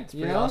miracle thing, It's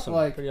you pretty know? awesome.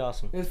 Like, Pretty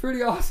awesome. it's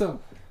pretty awesome,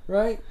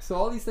 right? So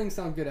all these things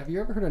sound good. Have you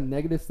ever heard a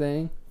negative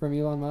thing from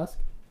Elon Musk?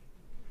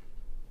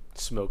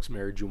 Smokes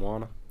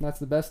marijuana. That's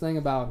the best thing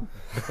about him.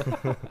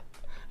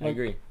 I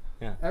agree.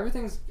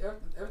 Everything's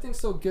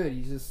so good.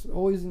 He's just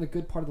always in the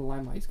good part of the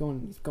limelight. He's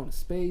going to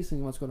space and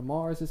he wants to go to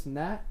Mars, this and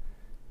that.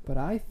 But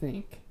I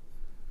think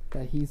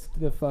that he's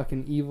the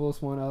fucking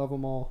evilest one out of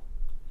them all.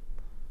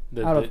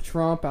 Out of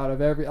Trump, out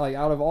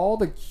of all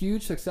the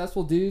huge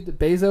successful dudes,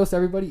 Bezos,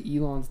 everybody,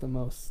 Elon's the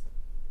most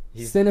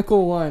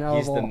cynical one out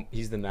of all.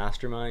 He's the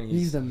mastermind.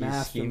 He's the scheming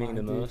mastermind,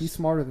 the dude. most. He's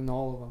smarter than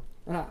all of them.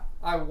 And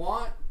I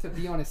want to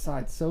be on his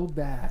side so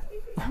bad.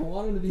 I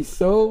want him to be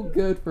so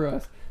good for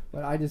us.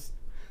 But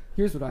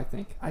here's what I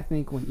think. I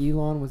think when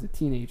Elon was a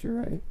teenager,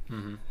 right?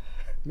 Mm-hmm.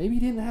 Maybe he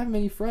didn't have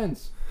many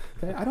friends.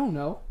 Okay, I don't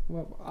know.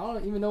 Well, I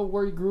don't even know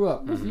where he grew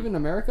up. Was he even in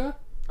America?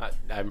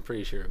 I'm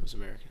pretty sure it was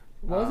America.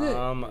 Was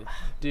it?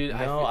 Dude,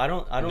 No, I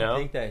don't No?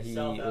 think that he.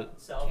 Canada?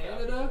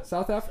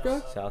 South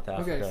Africa? South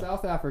Africa. Okay,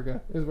 South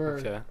Africa is where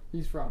Okay.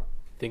 he's from.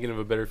 Thinking of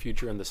a better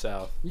future in the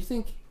South. You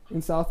think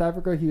in South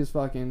Africa he was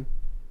fucking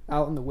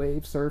out in the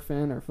waves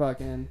surfing or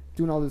fucking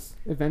doing all this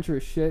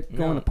adventurous shit,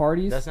 going No, to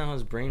parties? That's not how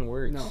his brain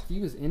works. No, he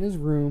was in his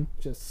room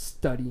just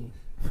studying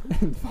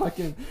and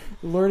fucking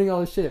learning all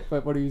this shit.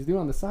 But what he was doing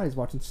on the side is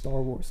watching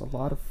Star Wars, a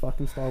lot of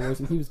fucking Star Wars,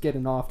 and he was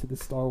getting off to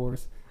this Star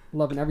Wars,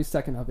 loving every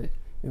second of it.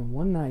 And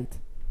one night,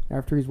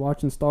 after he's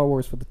watching Star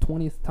Wars for the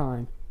 20th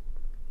time,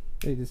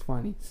 it just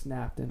finally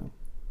snapped in him.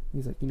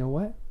 He's like, you know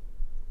what?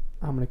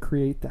 I'm gonna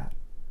create that.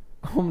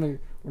 When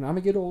I'm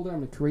gonna get older, I'm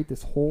gonna create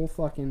this whole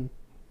fucking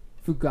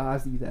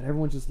Fugazi that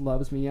everyone just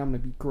loves me. I'm gonna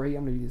be great.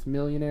 I'm gonna be this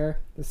millionaire,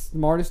 the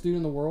smartest dude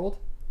in the world,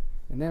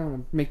 and then I'm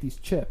gonna make these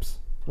chips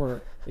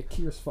where it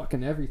cures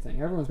fucking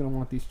everything. Everyone's gonna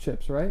want these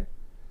chips, right?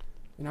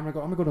 And I'm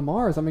gonna go to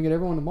Mars. I'm gonna get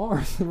everyone to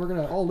Mars, and we're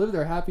gonna all live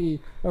there happy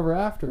ever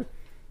after.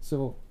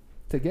 So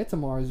to get to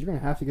Mars, you're gonna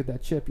have to get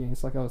that chip.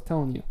 It's like I was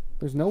telling you.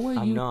 There's no way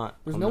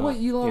There's no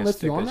way Elon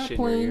lets you on that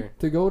plane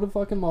to go to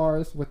fucking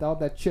Mars without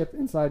that chip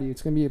inside you.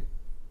 It's gonna be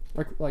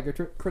like a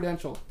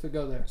credential to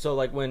go there. So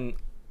like when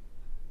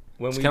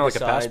we kinda like a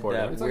decide passport,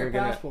 that right? It's like a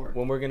passport.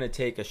 when we're gonna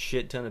take a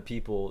shit ton of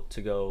people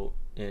to go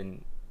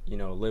and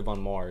live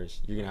on Mars,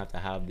 you're gonna have to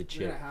have the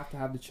chip. You're gonna have to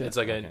have the chip. It's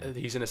like Okay.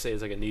 he's gonna say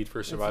it's like a need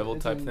for survival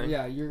It's type a- thing.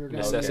 Yeah, you're gonna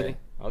Necessity.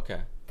 Okay.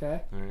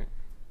 Okay. All right.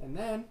 And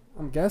then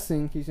I'm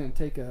guessing he's gonna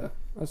take a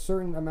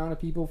certain amount of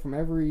people from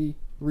every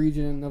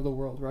region of the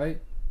world, right?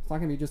 It's not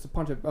gonna be just a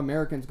bunch of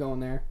Americans going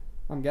there.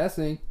 I'm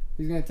guessing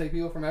he's gonna take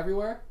people from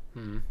everywhere.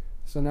 Hmm.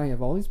 So now you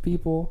have all these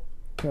people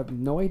who have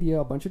no idea,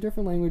 a bunch of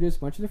different languages, a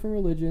bunch of different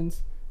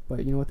religions,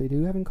 but you know what they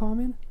do have in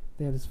common?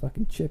 They have this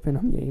fucking chip in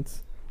them,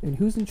 Yates. And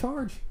who's in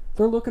charge?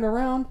 They're looking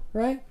around,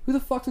 right? Who the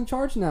fuck's in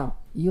charge now?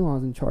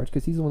 Elon's in charge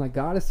because he's the one that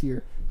got us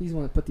here. He's the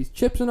one that put these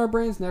chips in our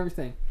brains and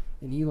everything.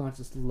 And Elon's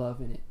just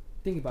loving it.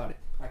 Think about it.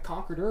 I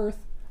conquered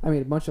Earth. I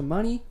made a bunch of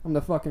money. I'm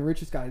the fucking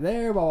richest guy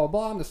there, blah, blah,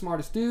 blah. I'm the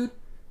smartest dude.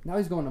 Now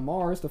he's going to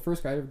Mars, the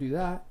first guy to ever do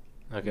that.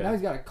 Okay. Now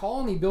he's got a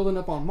colony building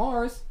up on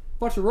Mars.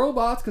 Bunch of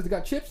robots because they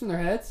got chips in their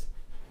heads.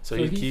 So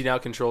So he now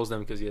controls them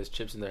because he has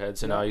chips in their head.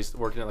 So Yeah. now he's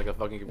working it like a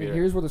fucking And computer.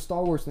 here's where the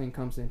Star Wars thing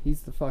comes in.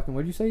 He's the fucking,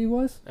 what did you say he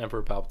was?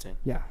 Emperor Palpatine.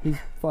 Yeah, he's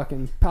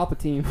fucking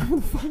Palpatine.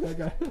 What the fuck, that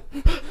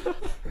guy?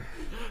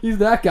 He's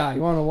that guy.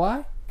 You want to know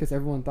why? Because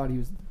everyone thought he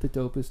was the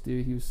dopest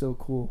dude. He was so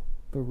cool.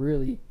 But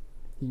really,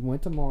 he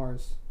went to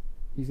Mars.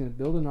 He's going to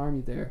build an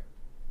army there.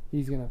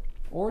 He's going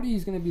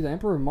to be the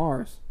Emperor of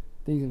Mars.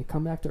 Then he's going to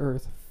come back to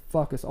Earth,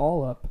 fuck us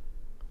all up.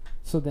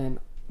 So then,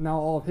 now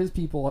all of his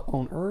people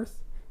own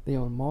Earth. They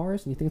own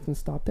Mars. And you think it's going to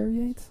stop there,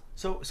 Yates?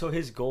 So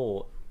his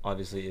goal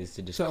obviously is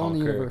to just To own the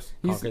conquer universe.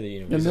 conquer the The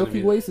universe.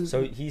 Milky Way is...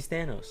 So he's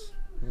Thanos.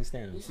 He's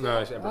Thanos. No,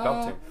 he's Emperor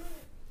Palpatine.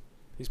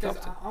 He's 'cause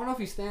Palpatine. I don't know if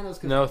he's Thanos.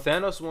 'cause No,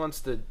 Thanos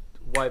wants to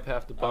wipe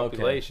half the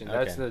population. Okay.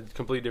 That's a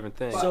completely different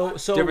thing. So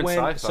Different when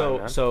sci-fi,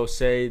 man. so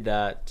say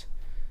that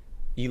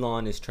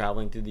Elon is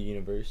traveling through the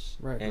universe,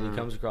 Right. and he Mhm.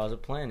 comes across a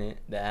planet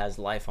that has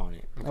life on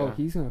it. Oh,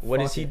 Okay. he's going to What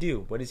does he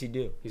do? What does he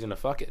do? He's gonna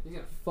fuck it. He's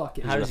going to fuck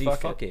it. How does he gonna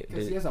fuck it?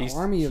 Because he Does- has an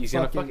army of he's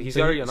gonna fucking... fuck it. He's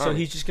so already an army.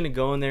 he's just gonna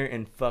go in there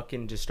and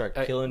fucking just start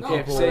killing No,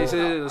 people. say-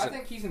 I listen.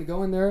 think he's gonna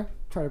go in there,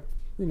 try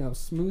to,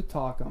 smooth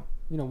talk them,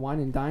 wine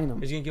and dine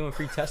them. He's gonna give him a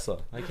free Tesla.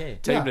 Like, hey,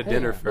 Take him to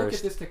dinner Look at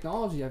first. this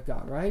technology I've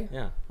got, right?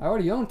 yeah. I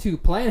already own 2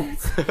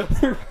 planets.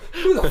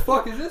 Who the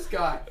fuck is this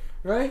guy,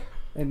 right?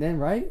 And then,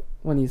 right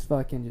when he's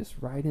fucking just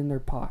right in their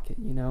pocket,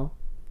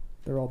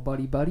 they're all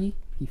buddy.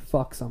 He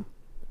fucks them,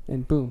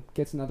 and boom,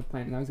 gets another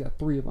planet. Now he's got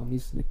 3 of them.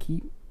 He's gonna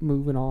keep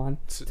moving on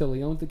till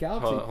he owns the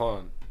galaxy. Hold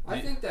on.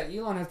 I think that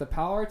Elon has the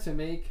power to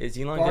make. Is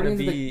Elon Guardians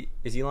gonna of be?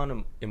 Is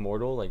Elon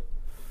immortal? Like,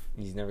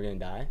 he's never gonna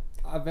die?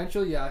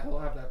 Eventually, yeah, he'll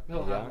have that.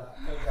 He'll Yeah. have that.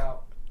 No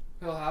doubt.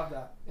 He'll have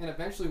that, and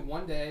eventually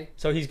one day.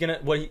 So he's gonna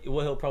what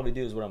he'll probably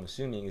do is what I'm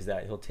assuming is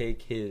that he'll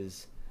take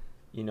his,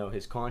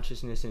 his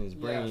consciousness in his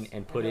brain Yes,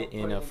 and put he'll it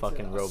in put a into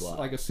fucking robot.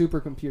 like a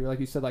supercomputer, like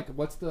you said. Like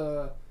what's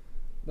the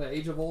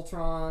Age of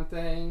Ultron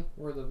thing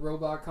where the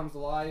robot comes to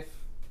life?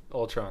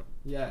 Ultron.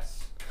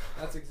 Yes,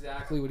 that's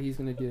exactly what he's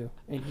gonna do,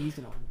 and he's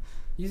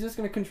just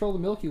gonna control the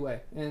Milky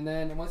Way, and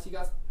then once you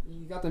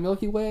got the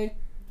Milky Way,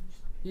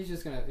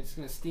 it's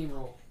gonna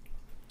steamroll.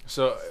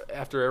 So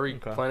after every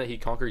Okay. planet he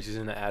conquers, he's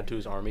gonna add to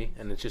his army,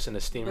 and it's just in a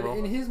But steamroll.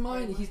 in his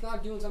mind, he's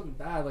not doing something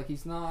bad. Like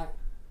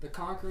the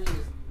conquering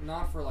is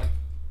not for like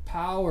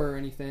power or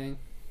anything.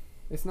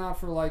 It's not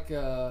for like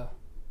I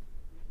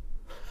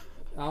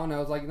don't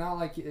know. It's like not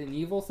like an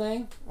evil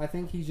thing. I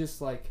think he's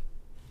just like,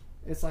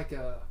 it's like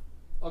a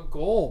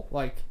goal.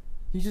 Like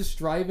he's just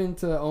striving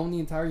to own the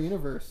entire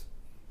universe.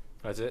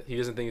 That's it. He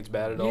doesn't think it's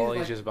bad at He's all. like-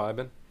 He's just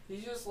vibing.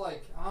 He's just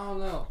like, I don't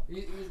know.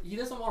 He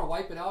doesn't want to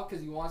wipe it out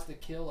because he wants to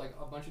kill like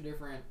a bunch of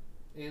different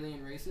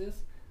alien races.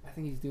 I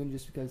think he's doing it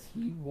just because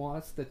he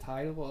wants the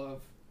title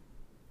of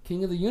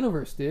King of the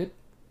Universe, dude.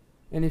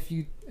 And if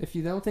you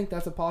don't think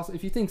that's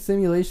if you think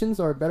simulations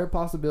are a better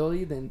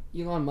possibility than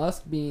Elon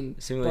Musk being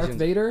Darth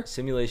Vader,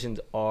 Simulations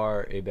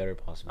are a better I'm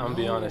possibility.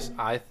 gonna be No. honest.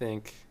 I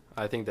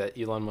think that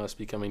Elon Musk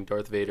becoming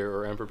Darth Vader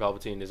or Emperor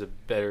Palpatine is a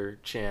better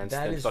chance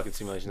than fucking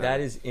simulation. That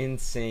is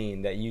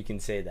insane that you can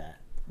say that.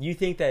 You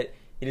think that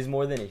it is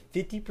more than a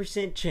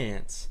 50%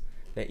 chance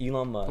that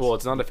Elon Musk. Well,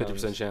 it's not a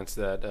becomes- 50% chance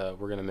that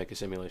we're gonna make a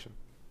simulation.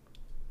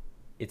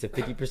 It's a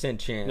 50%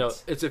 chance. No,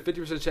 it's a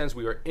 50% chance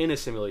we are in a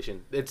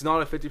simulation. It's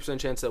not a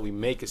 50% chance that we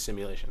make a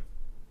simulation.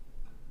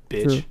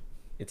 Bitch. True.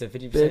 It's a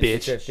 50%.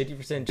 Bitch. It's a 50%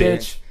 Bitch.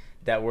 chance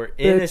that we're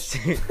in a.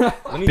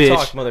 Let me Bitch.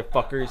 talk,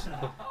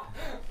 motherfuckers.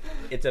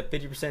 It's a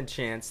 50%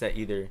 chance that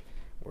either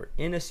we're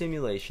in a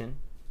simulation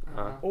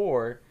Uh-huh.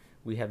 or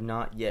we have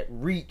not yet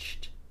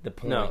reached the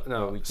point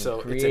where we can So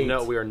it's create a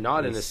no. We are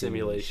not a in a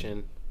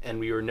simulation, and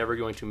we are never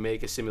going to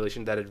make a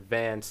simulation that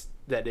advanced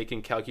that it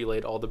can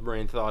calculate all the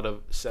brain thought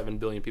of 7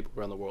 billion people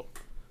around the world.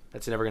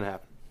 That's never going to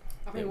happen.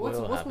 I mean, It what's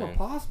will more happen.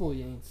 possible,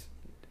 Yates?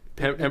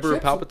 Emperor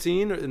chips-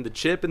 Palpatine and the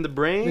chip in the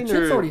brain, The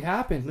chips or already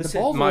happened. Listen,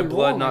 the ball's my already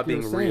blood rolling, not like you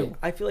were being real. saying.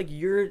 I feel like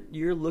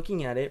you're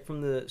looking at it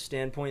from the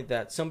standpoint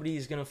that somebody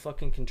is gonna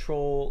fucking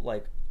control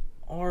like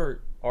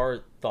our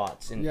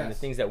thoughts and the Yes.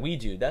 things that we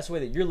do. That's the way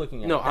that you're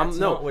looking at no, it. That's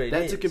not what it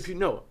that's is. a computer.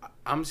 No,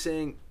 I'm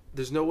saying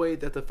there's no way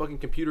that the fucking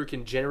computer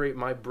can generate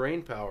my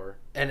brain power,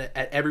 and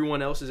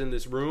everyone else is in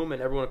this room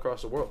and everyone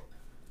across the world.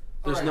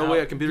 There's Alright, no now, way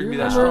a computer do can you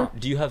be that remember- strong.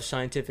 Do you have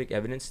scientific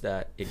evidence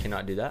that it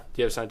cannot do that?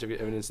 Do you have scientific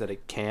evidence that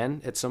it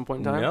can at some point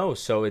in time? No,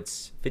 so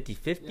it's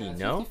 50-50, Yeah, it's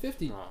no?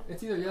 50-50. No.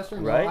 It's either yes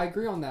or no. Right? I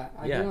agree on that.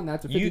 I Yeah. agree on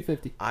that. It's a You-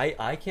 50-50.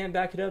 I can't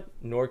back it up,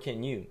 nor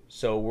can you.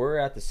 So we're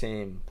at the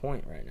same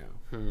point right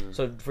now.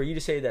 So for you to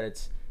say that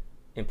it's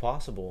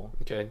impossible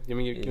Okay, let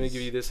me give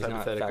you this is not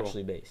hypothetical.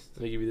 factually based.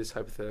 Let me give you this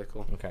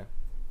hypothetical. Okay.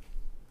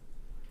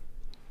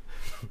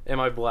 Am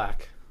I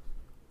black?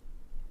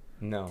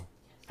 No.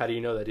 How do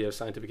you know that? Do you have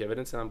scientific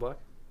evidence that I'm black?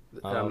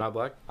 That I'm not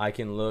black? I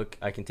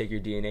can take your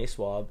DNA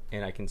swab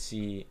and I can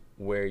see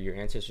where your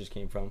ancestors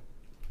came from.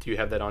 Do you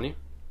have that on you?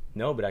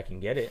 No, but I can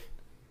get it.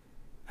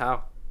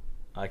 How?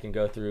 I can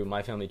go through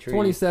my family tree.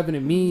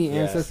 27andMe,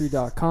 Yes.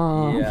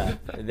 Ancestry.com. Yeah.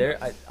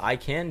 I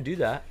can do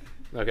that.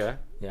 Okay,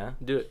 Yeah.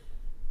 do it.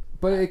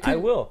 But it could, I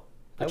will.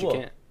 But I you will.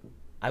 can't.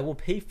 I will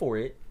pay for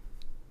it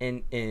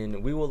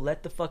and we will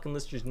let the fucking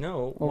listeners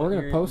know Well, what we're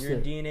gonna your, post your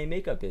it. DNA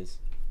makeup is.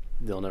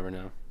 They'll never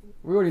know.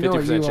 we already know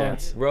what 50% you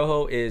chance.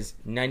 Rojo is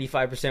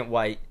 95%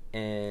 white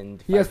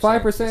and He has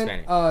 5%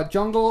 Hispanic.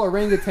 jungle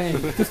orangutan.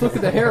 Just look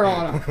at the hair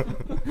on him.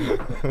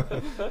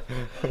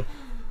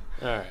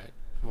 All right.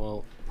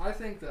 Well, I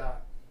think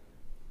that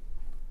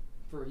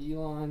for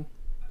Elon,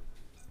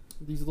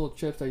 these little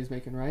chips that he's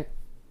making, right?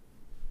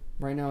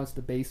 Right now it's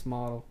the base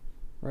model,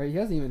 right? He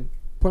hasn't even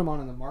put them on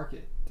in the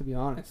market, to be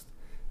honest.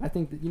 I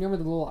think that, you remember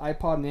the little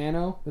iPod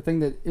Nano? The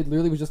thing that it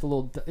literally was just a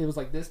little, it was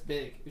like this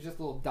big. It was just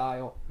a little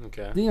dial.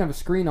 okay. Didn't even have a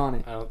screen on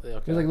it. I don't. It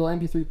Okay. was like a little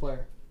MP3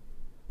 player.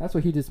 That's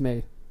what he just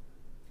made.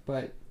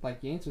 But like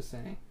Yates was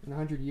saying, in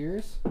 100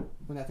 years,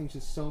 when that thing's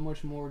just so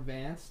much more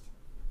advanced,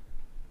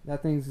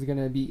 that thing's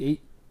gonna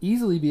be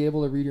easily be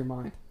able to read your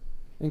mind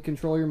and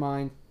control your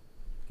mind,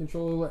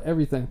 control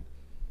everything.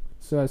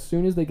 So as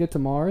soon as they get to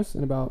Mars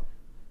in about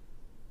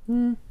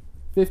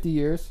 50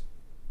 years,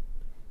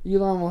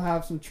 Elon will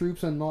have some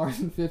troops on Mars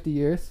in 50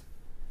 years.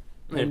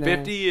 In And then-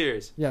 50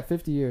 years. Yeah,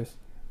 50 years.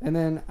 And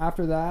then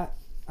after that,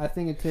 I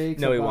think it takes.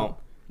 No, he about- won't.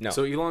 No.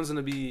 So Elon's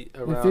gonna be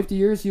In around. 50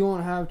 years, you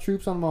won't have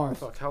troops on Mars.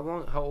 Fuck. How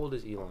long? How old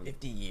is Elon?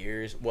 50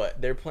 years. What?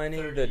 They're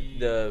planning 30,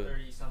 the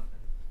 30 something.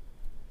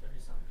 30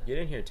 something. Get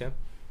in here, Tim.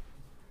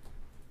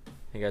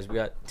 Hey guys, we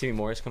got Timmy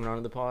Morris coming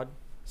onto the pod.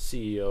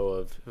 CEO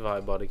of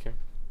Vibe Body Care.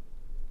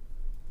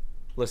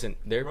 Listen,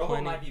 they're Robo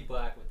planning. might be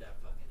black with that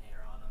fucking hair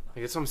on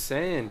him. That's what I'm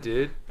saying,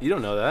 dude. You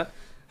don't know that.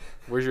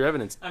 Where's your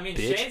evidence? I mean,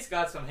 bitch? Shane's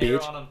got some hair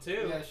Bitch. on him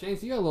too. Yeah, Shane,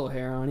 you got a little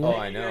hair on you. Oh,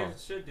 Maybe I you know.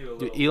 guys should do a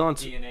Dude, little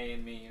Elon's- DNA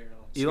in me or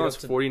Scoot Elon's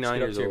up to- 49 scoot up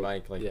years to your old.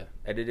 mic, like Yeah.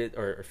 edit it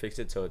or fix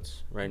it so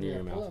it's right near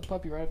your Pull mouth. that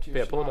puppy right up to your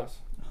Yeah, pull it up. schnoz.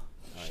 Oh,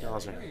 yeah, Schnauzer.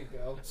 right There here. you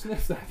go.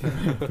 Sniff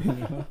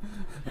that.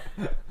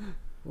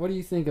 What do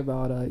you think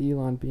about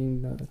Elon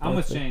being? I'm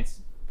with Tesla?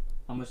 Shane's.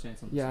 I'm with Shane's.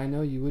 Yeah, I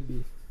know you would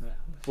be. Yeah.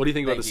 What do you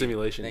think about Thank the you.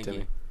 simulation, Thank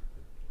Timmy?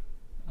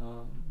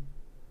 you.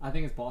 I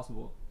think it's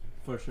possible,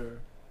 for sure.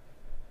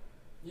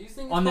 You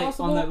think On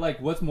the like,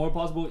 what's more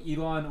possible,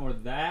 Elon or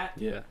that?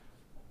 Yeah.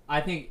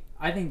 I think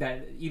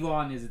that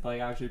Elon is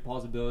like actually a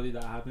possibility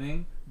that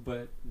happening,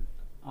 but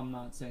I'm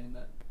not saying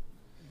that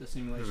the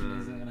simulation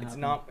isn't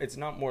gonna happen. It's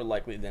not more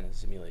likely than a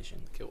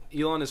simulation. Okay. Well,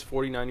 Elon is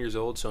 49 years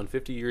old, so in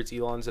 50 years,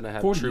 Elon's gonna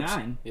have 49?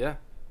 troops. Yeah.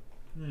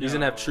 He's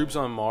gonna have troops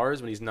on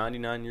Mars when he's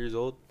 99 years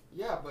old.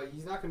 Yeah, but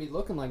he's not gonna be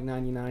looking like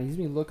 99. He's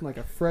gonna be looking like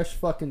a fresh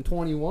fucking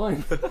 21.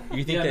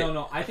 You think Yeah, that?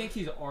 no. I think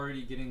he's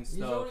already getting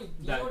stuff already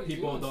that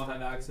people doing don't stuff,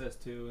 have access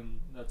to,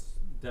 and that's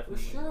For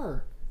definitely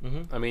sure.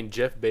 Mm-hmm. I mean,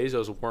 Jeff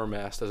Bezos' worm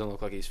ass doesn't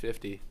look like he's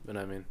 50, but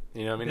I mean,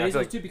 you know what I mean? I Bezos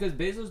feel like, too, because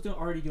Bezos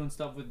already doing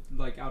stuff with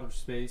like outer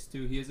space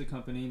too. He has a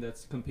company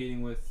that's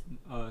competing with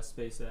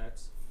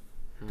SpaceX.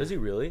 Does he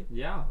really?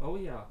 Yeah. Oh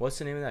yeah. What's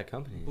the name of that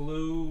company?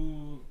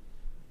 Blue.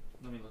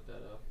 Let me look that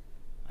up.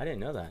 I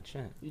didn't know that.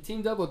 Shit. You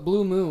teamed up with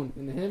Blue Moon,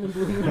 and him and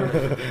Blue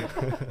Moon.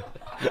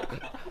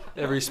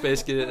 every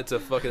space kid, it's a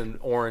fucking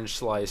orange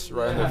slice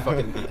right on their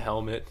fucking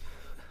helmet.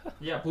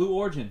 Yeah, Blue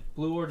Origin.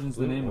 Blue Origin's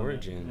Blue the name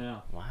Origin. of it. Yeah.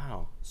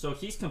 Wow. So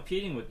he's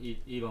competing with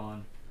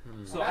Elon.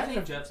 So I Imagine think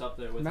if- Jeff's up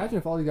there with Imagine him.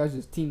 if all you guys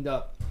just teamed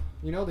up.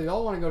 You know, they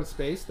all want to go to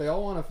space. They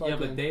all want to fucking. Yeah,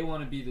 but they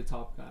want to be the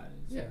top guys.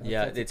 Yeah.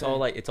 Yeah, that's the it's all thing.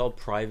 like it's all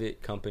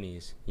private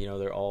companies. You know,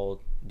 they're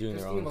all doing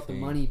Just their think own about thing.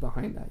 the money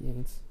behind that,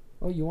 Yates.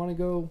 Oh, you want to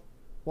go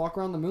walk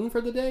around the moon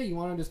for the day? You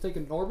want to just take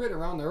an orbit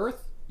around the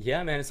Earth?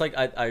 Yeah, man. It's like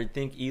I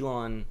think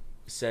Elon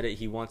said it.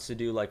 He wants to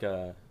do like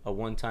a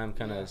one-time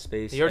kind of Yeah.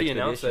 space. He already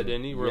announced that,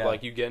 expedition. didn't he? Where Yeah.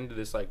 like you get into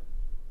this like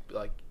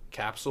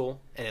capsule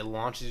and it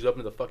launches you up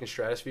into the fucking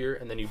stratosphere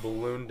and then you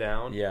balloon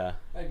down. Yeah,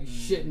 I'd be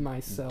shitting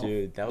myself.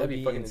 dude, that would That'd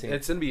be fucking insane.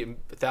 It's gonna be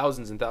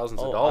thousands and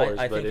thousands of Oh, dollars.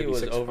 I but think it'd it be was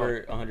sick as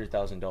over fuck.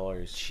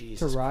 $100,000.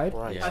 Jesus To ride?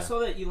 Christ. Yeah. I saw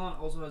that Elon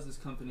also has this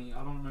company.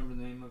 I don't remember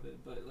the name of it,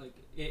 but like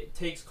it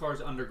takes cars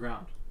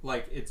underground.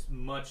 Like it's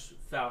much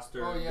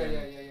faster. Oh yeah, than,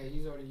 yeah.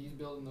 He's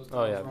building those.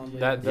 Oh, yeah. tunnels around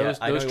That- there. Yeah, Those-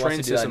 I know those he train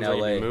wants to do that in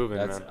systems ain't LA.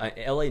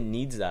 moving, LA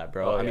needs that,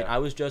 bro. Oh, I mean, yeah. I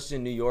was just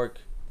in New York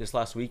this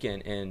last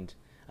weekend, and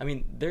I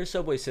mean, their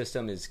subway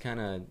system is kind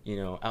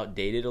of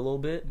outdated a little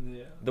bit.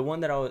 Yeah. The one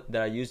that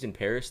I used in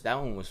Paris, that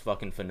one was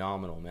fucking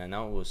phenomenal, man. That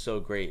one was so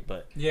great.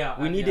 But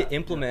Yeah. we need to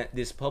implement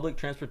this public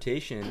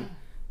transportation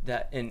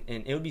that and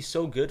it would be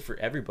so good for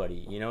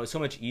everybody. It's so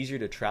much easier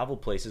to travel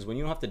places when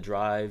you don't have to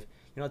drive,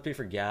 you don't have to pay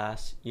for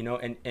gas,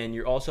 and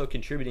you're also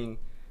contributing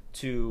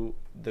to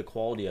the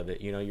quality of it.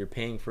 You're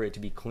paying for it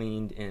to be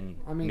cleaned and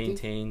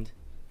maintained.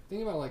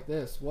 Think about it like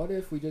this: what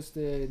if we just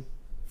did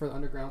for the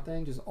underground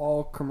thing, just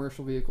all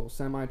commercial vehicles,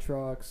 semi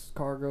trucks,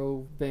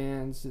 cargo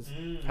vans, just.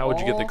 How would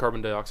you get the all-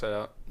 carbon dioxide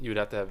out? You would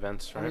have to have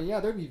vents, right? I mean, yeah,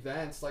 there'd be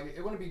vents. Like,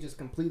 it wouldn't be just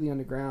completely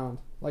underground.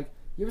 Like,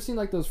 you ever seen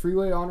like those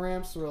freeway on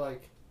ramps where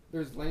like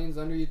there's lanes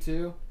under you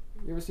too?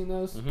 You ever seen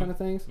those Mhm. kind of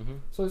things? Mm-hmm.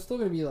 So it's still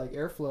gonna be like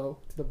airflow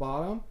to the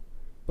bottom,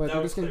 but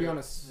they're just gonna be on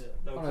a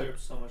that would on a- clear up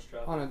so much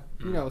traffic. on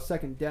a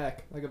second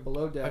deck, like a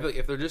below deck. I feel like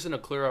if they're just gonna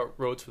clear out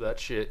roads for that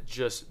shit,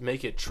 just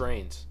make it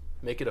trains.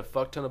 Make it a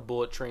fuck ton of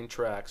bullet train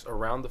tracks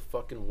around the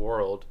fucking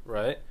world,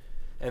 right?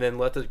 And then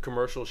let the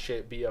commercial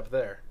shit be up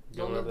there.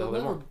 Go wherever the hell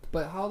they want.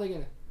 But how are they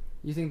gonna?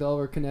 You think they'll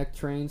ever connect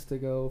trains to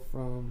go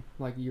from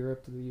like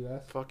Europe to the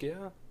U.S.? Fuck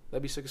yeah.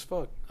 That'd be sick as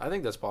fuck. I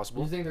think that's You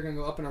possible. think they're gonna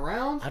go up and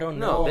around? I don't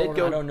No, know. they'd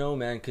go- I don't know,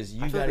 man, because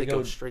you I feel like gotta they'd go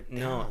go straight No,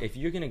 down. if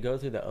you're gonna go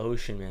through the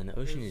ocean, man, the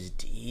ocean is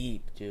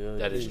deep,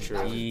 dude. That is It's true.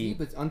 Not just deep,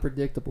 it's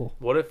unpredictable.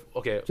 What if,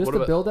 okay, Just what to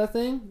about, build that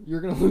thing,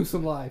 you're gonna lose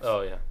some lives, oh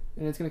yeah.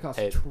 and it's gonna cost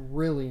Hey,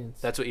 trillions.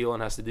 That's what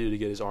Elon has to do to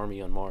get his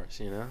army on Mars,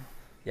 you know?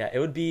 Yeah, it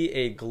would be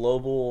a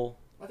global.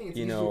 I think it's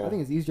you easier. know, I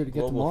think it's easier to get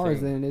to global Mars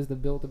thing. than it is to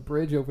build a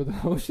bridge over the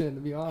ocean.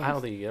 To be honest, I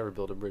don't think you can ever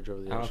build a bridge over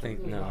the I don't ocean.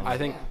 think- no. I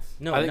think-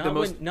 No, I think not the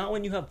most- not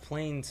when you have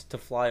planes to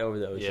fly over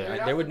the ocean.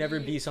 Yeah. There would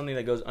never be something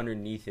that goes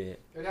underneath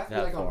it. It'd have to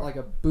that be far. like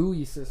a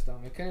buoy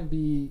system. It couldn't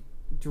be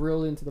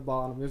drilled into the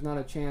bottom. There's not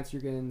a chance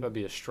you're getting. That'd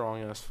be a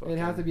strong ass fucking.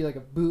 It'd have to be like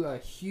a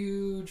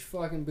huge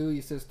fucking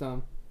buoy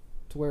system,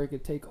 to where it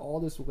could take all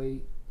this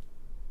weight.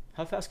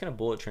 How fast can a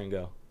bullet train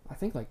go? I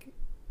think like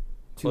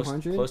Close,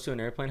 200. close to an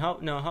airplane.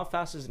 How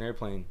fast is an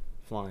airplane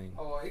flying?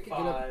 Oh, it could get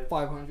up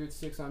 500,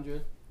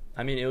 600.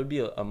 I mean, it would be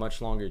a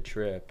much longer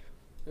trip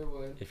It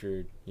would. if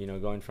you're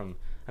going from.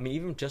 I mean,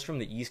 even just from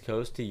the East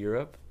Coast to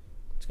Europe,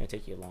 it's gonna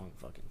take you a long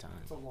fucking time.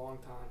 It's a long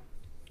time.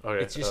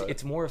 Okay, It's just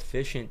it's more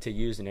efficient to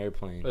use an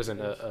airplane. listen,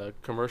 a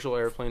commercial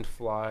airplane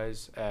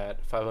flies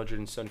at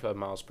 575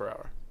 miles per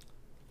hour.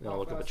 And I'll How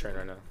look up a fast train is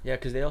right it? now. Yeah,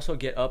 because they also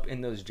get up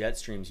in those jet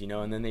streams,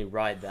 and then they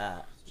ride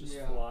that. Just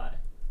Yeah. fly.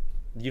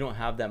 You don't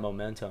have that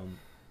momentum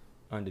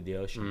under the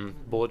ocean.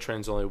 Bullet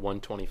train's only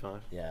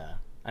 125. Yeah,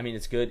 I mean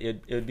it's good.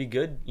 It would be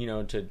good,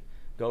 to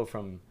go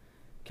from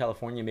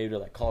California maybe to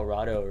like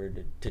Colorado or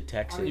to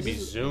Texas. I mean, You'd be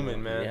this is-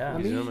 zooming, man. Yeah. I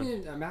You'd be mean, you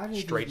zooming. can imagine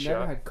if Straight we never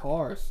shot. had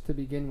cars to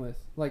begin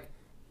with. Like,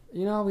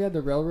 how we had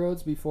the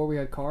railroads before we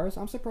had cars.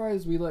 I'm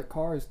surprised we let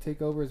cars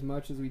take over as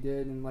much as we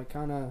did, and like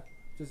kind of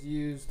just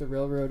use the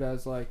railroad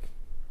as like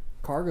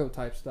cargo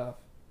type stuff.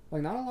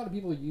 Like, not a lot of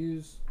people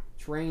use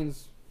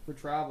trains for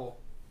travel.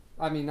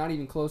 I mean, not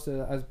even close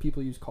to as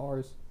people use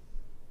cars.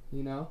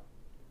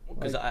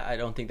 Because Like, I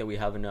don't think that we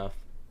have enough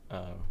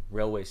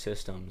railway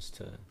systems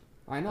to.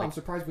 I know. I'm like-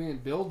 surprised we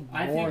didn't build more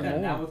I think and that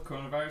more. now with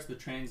coronavirus, the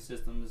train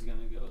system is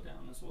gonna go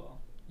down as well.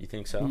 You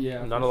think so?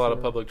 Yeah, Not for a lot of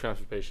sure. public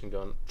transportation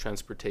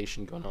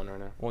going on right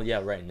now. Well,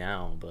 yeah, right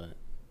now, but.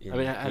 I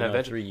mean, and 3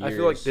 eventually, years. I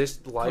feel like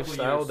this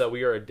lifestyle years. that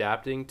we are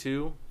adapting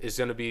to is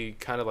going to be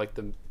kind of like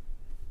the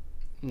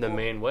Well,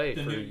 main way.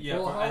 the for new- you. yeah,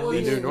 well, for how at was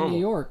least- it New in normal. New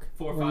York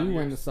 4 or when 5 you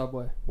went to years.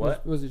 Subway?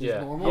 What? Was it just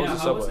Yeah. normal? How was Yeah, the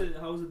how was subway? it?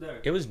 How was it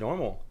there? It was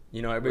normal.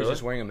 Everybody's Really?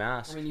 just wearing a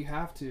mask. I mean, you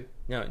have to.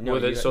 No,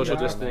 With you- it social you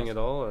wear a distancing mask. at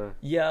all, or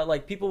Yeah,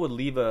 like people would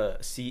leave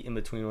a seat in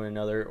between one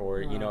another,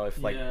 or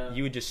if like Yeah.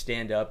 you would just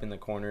stand up in the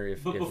corner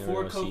if. But if there before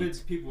were no COVID, seats.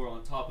 people were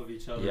on top of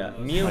each other. Yeah, and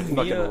those- Mia- like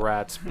fucking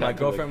rats. My packed in a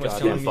girlfriend was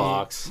goddamn telling me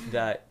box.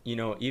 that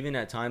even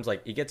at times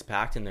like it gets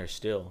packed in there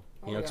still.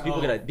 Oh, Because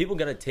yeah. people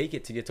gotta take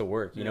it to get to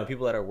work. Yeah.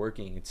 People that are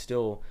working, it's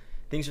still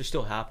things are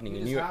still happening You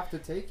in just New York. have to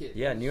take it.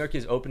 Yeah, New York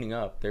is opening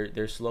up.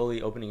 They're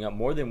slowly opening up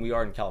more than we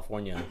are in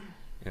California,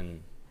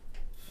 and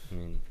I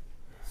mean,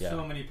 yeah.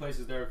 So many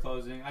places there are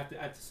closing. I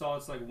saw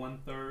it's like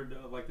 1/3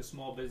 of like the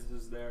small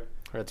businesses there.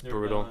 That's They're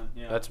brutal. gone,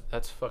 yeah.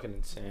 That's fucking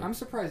insane. I'm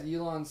surprised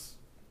Elon's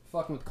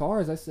fucking with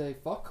cars. I say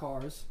fuck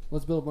cars.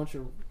 Let's build a bunch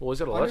of Well, he's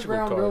got electrical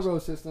underground cars. railroad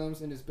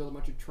systems and just build a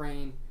bunch of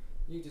train.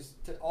 You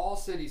just to all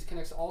cities,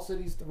 connects to all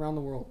cities around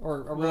the world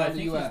or around Well, I the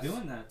think U.S. he's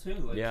doing that too.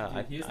 Like,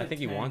 Yeah, he has I like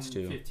think he 10, wants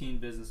to. 15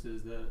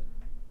 businesses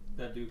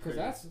that do Because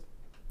crazy.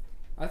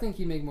 I think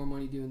he'd make more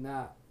money doing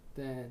that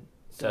than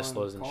selling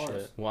Teslas and cars.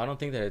 shit. Well, I don't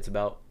think that it's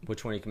about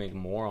which one you can make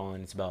more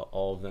on. It's about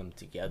all of them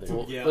together.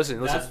 Well, Yeah, listen.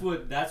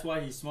 That's why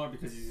he's smart,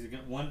 because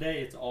one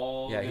day it's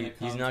all. Yeah,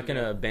 he's not going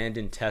to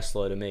abandon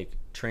Tesla to make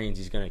trains.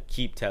 He's going to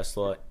keep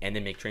Tesla and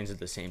then make trains at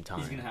the same time.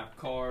 He's gonna have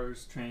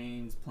cars,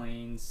 trains,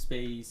 planes,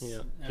 space. Yeah, he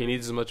everything.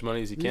 needs as much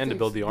money as he Do you can to think-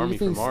 build the do army you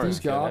for think Mars.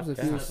 Steve Jobs, if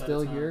he gas. was That's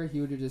still at the here,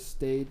 he would have just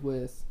stayed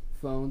with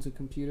phones and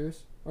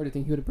computers, or do you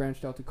think he would have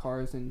branched out to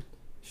cars and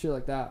shit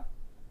like that?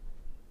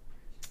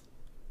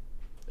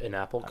 An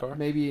Apple car.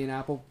 Maybe an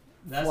Apple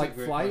That's a like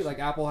great flight. question. Like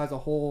Apple has a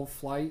whole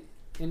flight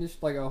industry,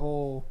 like a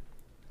whole.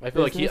 I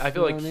feel like business, I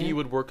feel you know like what I he mean?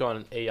 would work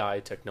on AI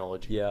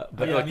technology. Yeah, I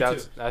but feel like me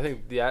that's. I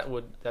think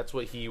that's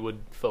what he would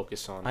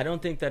focus on. I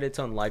don't think that it's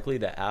unlikely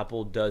that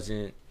Apple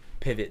doesn't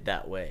pivot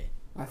that way.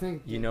 I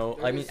think You know,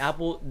 there I mean, is-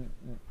 Apple,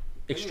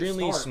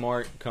 extremely start.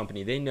 smart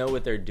company. They know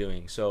what they're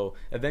doing. So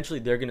eventually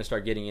they're going to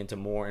start getting into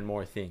more and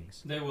more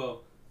things. They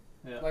will.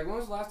 Yeah. Like, when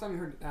was the last time you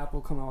heard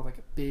Apple come out with like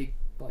a big,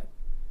 like,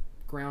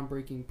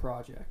 groundbreaking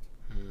project?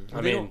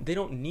 I they mean, they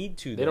don't need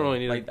to. they don't though. really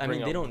need like, to I bring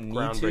mean, they out don't need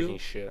groundbreaking to.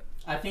 shit.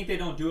 I think they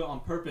don't do it on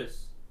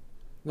purpose.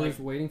 They're Like-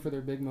 just waiting for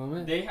their big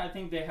moment. I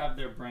think they have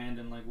their brand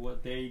and like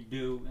what they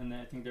do, and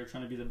I think they're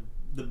trying to be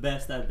the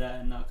best at that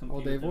and not compete.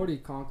 Well, they've with them. already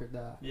conquered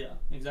that. Yeah,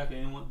 exactly.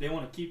 And they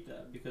want to keep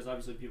that, because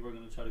obviously people are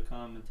going to try to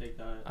come and take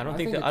that. I don't I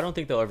think think that, I it's- don't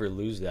think they'll ever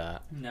lose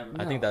that. Never.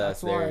 I No, think that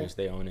that's that's why- theirs.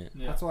 They own it.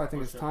 Yeah, That's why I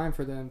think for it's sure. time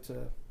for them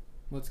to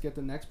let's get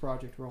the next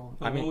project rolling.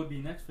 But I mean- what would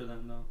be next for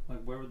them though?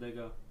 Like, where would they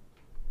go?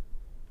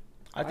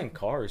 I think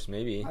cars,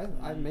 maybe.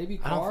 I maybe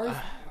I don't- cars.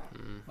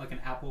 Like an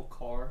Apple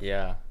car?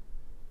 Yeah.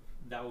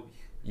 That would be.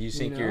 You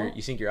sync know?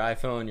 your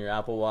iPhone, your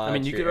Apple Watch, I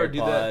mean, you your could already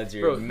do that, AirPods,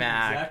 your bro.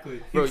 Mac.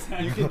 Exactly. Bro,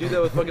 exactly. you can do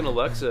that with fucking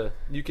Alexa.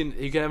 You can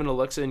have an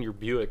Alexa in your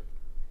Buick.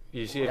 Have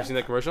you seen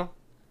that commercial?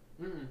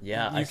 Mm-mm.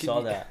 Yeah, You I can- saw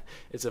that.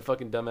 It's a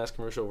fucking dumbass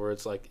commercial where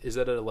it's like, is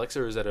that an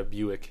Alexa or is that a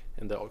Buick?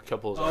 And the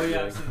couple is Oh yeah,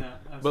 arguing. I've seen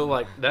that. But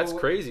like, that's Well,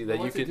 what- crazy that you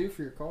what's it could. do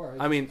for your car?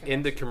 I mean,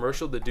 in the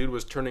commercial, the dude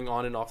was turning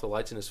on and off the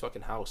lights in his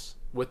fucking house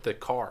with the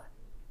car.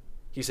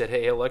 He said,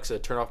 "Hey Alexa,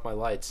 turn off my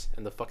lights,"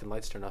 and the fucking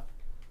lights turn off.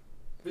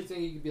 Do you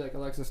think you could be like,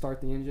 Alexa, start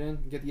the engine,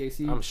 get the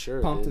AC I'm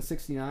sure. pumped to Dude.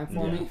 69 for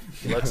Yeah. me?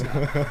 Let's.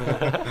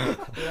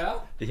 Yeah,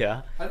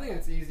 Yeah. I think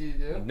it's easy to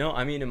do. No,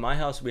 I mean in my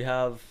house we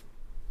have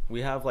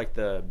like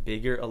the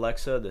bigger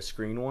Alexa, the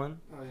screen one.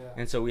 Oh yeah.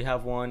 And so we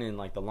have one in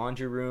like the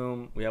laundry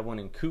room. We have one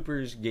in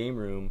Cooper's game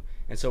room.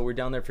 And so we're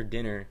down there for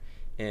dinner,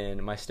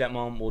 and my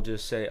stepmom will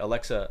just say,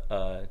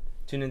 "Alexa,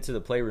 tune into the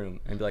playroom,"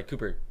 and be like,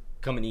 "Cooper,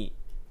 come and eat."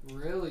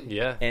 Really?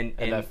 Yeah. And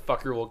that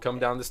fucker will come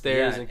down the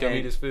stairs and come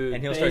eat his food.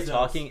 And he'll start Bezos.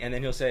 talking, and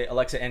then he'll say,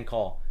 "Alexa, end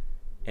call,"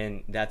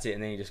 and that's it.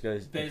 And then he just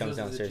goes, Bezos comes is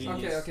a downstairs. and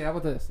genius. Okay, how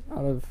about this?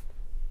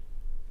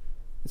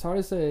 It's hard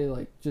to say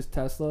like just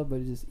Tesla,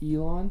 but just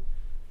Elon,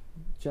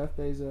 Jeff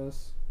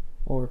Bezos,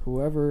 or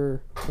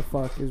whoever the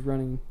fuck is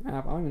running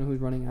Apple. I don't even know who's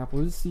running Apple.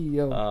 Who's the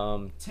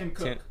CEO? Tim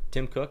Cook.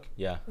 Tim Cook.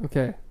 Yeah.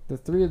 Okay, the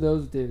three of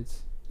those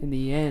dudes in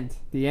the end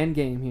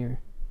game here.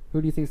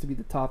 Who do you think is to be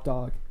the top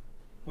dog?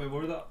 Wait,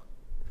 what were the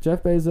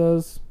Jeff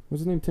Bezos, what's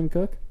his name? Tim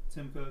Cook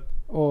Tim Cook?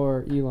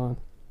 or Elon?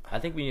 I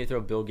think we need to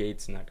throw Bill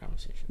Gates in that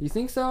conversation. You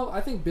think so?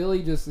 I think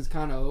Billy just is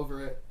kind of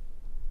over it.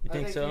 You I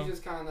think think so? he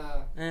just kind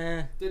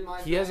of did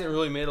my. He hasn't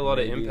really made a lot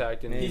of Maybe.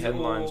 impact in the Maybe.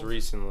 headlines He's old.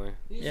 recently.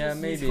 Yeah,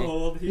 He's maybe.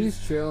 old.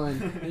 He's chilling.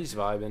 He's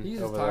vibing.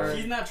 He's over tired. there.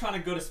 He's not trying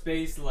to go to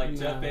space like No.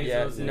 Jeff Bezos.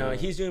 Yeah, is. no,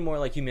 he's doing more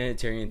like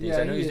humanitarian things.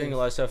 Yeah, I know he he's doing is. a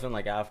lot of stuff in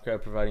like Africa,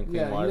 providing clean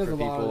Yeah, he water does for a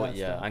lot people. of that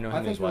Yeah, stuff. I know him I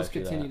and think his he'll wife do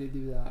continue that. to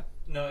do that.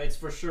 No, it's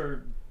for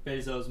sure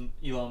Bezos,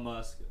 Elon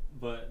Musk,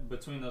 but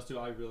between those two,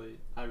 I really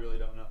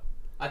don't know.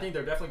 I think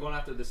they're definitely going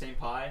after the same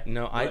pie.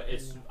 No, but I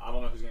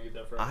don't know who's gonna get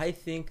there first. I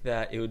think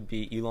that it would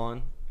be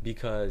Elon,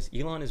 because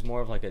Elon is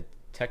more of like a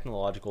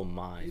technological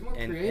mind. He's more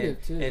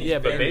creative, too. Yeah,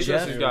 but and Bezos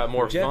Jeff- has got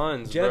more Jeff-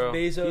 funds, Jeff bro.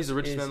 Bezos He's the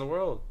richest is- man in the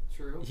world.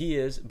 True. He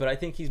is, but I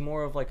think he's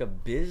more of like a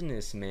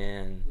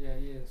businessman. Yeah,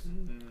 he is.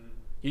 Mm.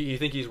 You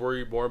think he's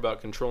worried more about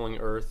controlling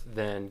Earth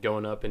than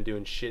going up and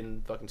doing shit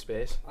in fucking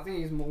space? I think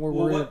he's more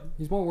Well, worried. what-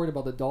 He's more worried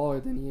about the dollar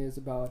than he is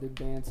about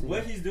advancing.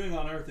 What he's doing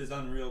on Earth is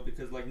unreal,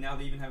 because like now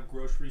they even have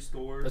grocery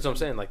stores. That's what I'm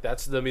saying. Like,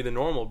 that's the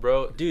normal,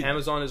 bro. Dude.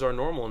 Amazon is our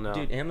normal now.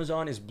 Dude,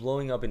 Amazon is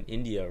blowing up in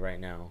India right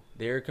now.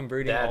 They're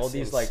converting all That's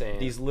these insane. like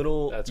these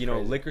little That's crazy.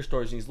 crazy. liquor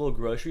stores, these little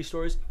grocery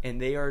stores, and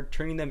they are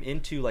turning them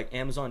into like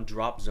Amazon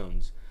drop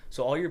zones.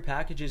 So all your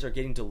packages are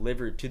getting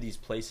delivered to these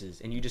places,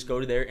 and you just go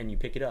to there and you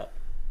pick it up.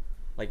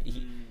 Like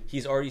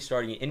he's already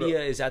starting. India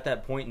is at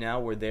that point now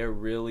where they're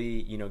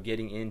really,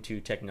 getting into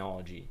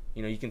technology.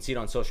 You can see it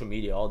on social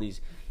media. All these,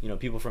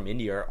 people from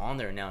India are on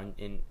there now.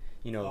 And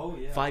Oh,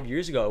 yeah. 5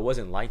 years ago it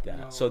wasn't like that.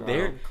 No, so not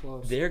they're even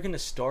close. they're gonna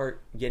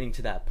start getting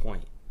to that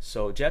point.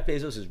 So Jeff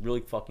Bezos is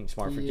really fucking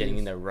smart for He getting is.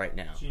 in there right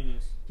now.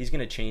 Genius. He's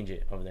gonna change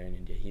it over there in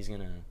India. He's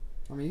gonna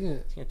I mean,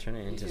 he's gonna, turn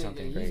it into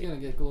something he's great. gonna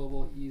get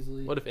global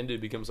easily. What if India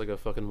becomes like a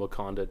fucking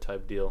Wakanda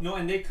type deal? No,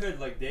 and they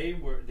could like they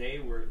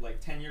were like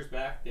 10 years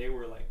back. They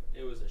were like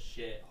it was a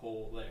shit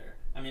hole there.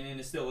 I mean, and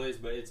it still is,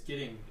 but it's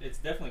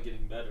definitely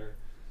getting better.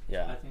 I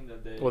Yeah. think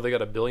that they. Well, they got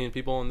 1 billion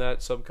people on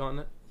that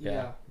subcontinent.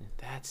 Yeah.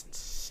 That's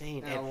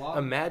insane. And a And lot-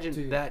 imagine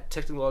dude. that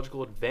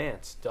technological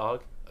advance,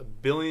 dog. a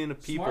billion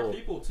of people. Smart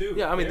people too.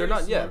 Yeah, I mean, they're Very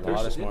not. Yeah, smart A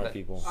lot of people. smart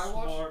people. I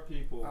watched Smart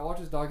people. I watched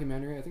this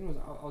documentary. I think it was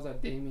I was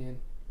at Damien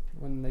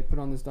when they put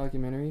on this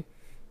documentary,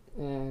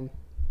 and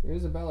it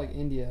was about like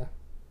India,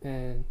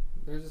 and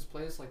there's this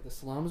place like the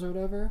slums or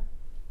whatever.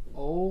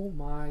 Oh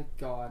my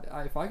god!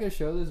 If I could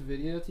show this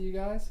video to you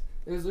guys,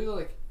 it was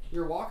literally like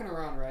you're walking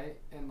around, right,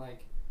 and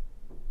like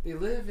they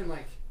live in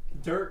like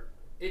Dirt.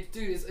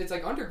 it's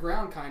like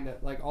underground kind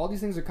of. Like all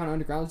these things are kind of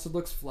underground. It just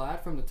looks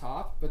flat from the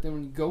top, but then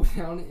when you go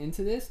down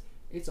into this,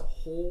 it's a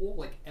whole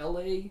like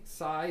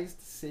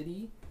LA-sized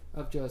city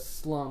of just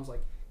slums.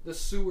 Like the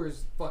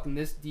sewer's fucking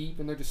this deep,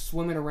 and they're just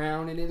swimming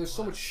around in it. There's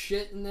so much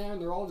shit in there,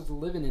 and they're all just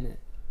living in it.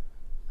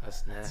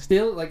 That's nasty.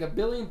 Still, like a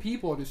billion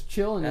people are just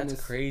chilling in That's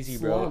this crazy,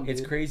 slum, bro. It's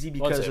dude. crazy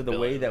Well, I'd because say of the a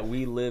way billion. that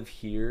we live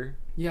here.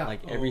 Yeah.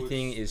 Like Oh,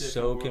 everything it's is different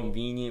so world.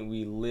 convenient.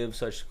 We live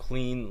such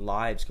clean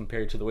lives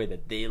compared to the way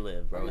that they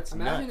live, bro. It's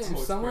Imagine nuts. if Oh,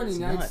 it's somewhere in the crazy.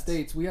 United Nuts.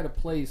 States we had a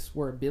place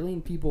where a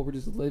billion people were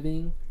just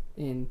living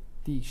in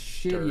the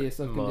shittiest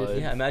of mud.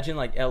 conditions. Yeah, imagine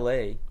like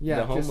L.A. Yeah,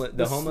 the just homeless, the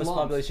the homeless slums.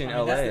 population in I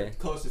mean, L.A. that's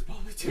the closest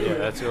probably to. Yeah,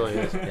 that's really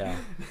it. Yeah,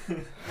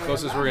 Like,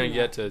 Closest we're gonna imagine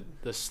get to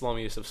the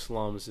slummiest of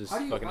slums is How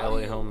do you, fucking how LA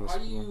do you, homeless. How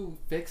do you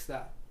fix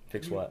that?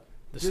 fix You- what?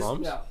 The Just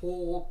slums? that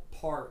whole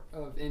part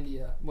of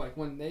India, like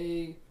when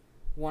they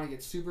want to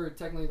get super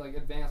technically like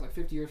advanced, like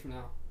 50 years from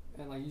now,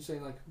 and like you say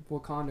like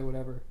Wakanda,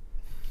 whatever.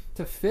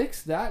 To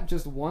fix that,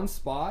 just one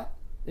spot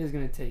is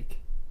gonna take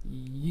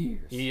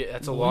years. Yeah,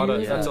 that's a lot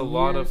of Years and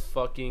lot of years.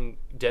 fucking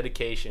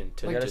dedication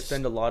to You gotta just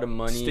spend a lot of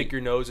money. stick your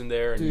nose in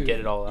there and Dude, get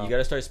it all out. You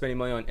gotta start spending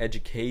money on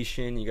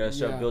education. You gotta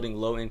start Yeah. building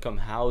low income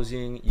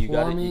housing. You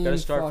gotta Plumbing,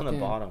 start from the fucking-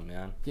 bottom,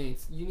 man.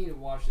 Gates, you need to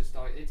watch this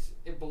dog.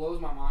 It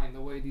blows my mind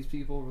the way these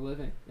people were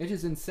living. It's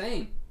just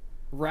insane.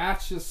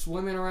 Rats just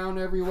swimming around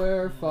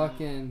everywhere.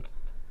 Fucking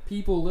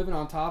people living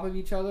on top of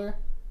each other.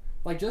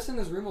 Like just in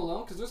this room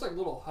alone, because there's like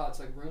little huts,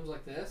 like rooms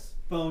like this.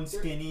 Bone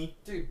skinny.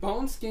 Dude,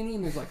 bone skinny,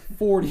 and there's like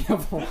 40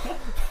 of them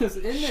just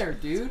in there,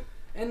 dude.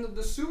 And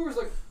the sewer's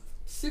like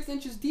 6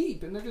 inches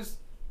deep, and they're just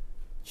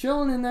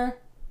chilling in there.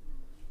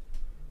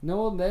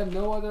 No, they have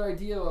no other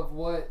idea of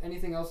what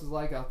anything else is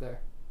like out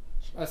there.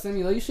 A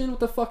simulation? What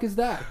the fuck is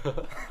that?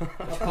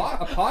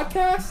 A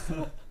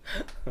podcast?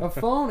 A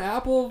phone?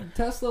 Apple?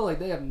 Tesla? Like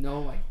they have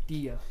no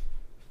idea.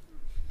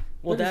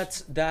 Well, They're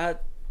just-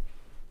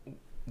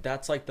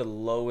 that's like the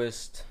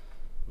lowest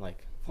like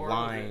Part of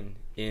line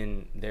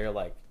in their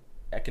like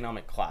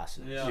economic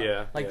classes. Yeah.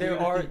 yeah. Like yeah.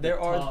 there I are think there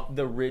the are top-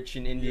 the rich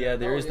in India. Yeah.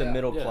 There Oh, is the yeah,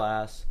 middle yeah.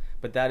 class,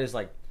 but that is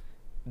like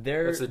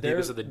their That's the their,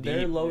 deepest of the their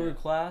deep. lower Yeah.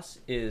 class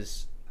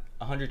is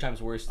 100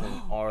 times worse than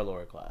our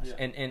lower class,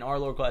 Yeah. and our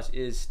lower class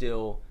is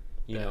still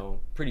you Bad. know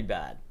pretty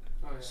bad.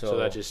 Oh, yeah. So, So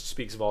that just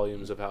speaks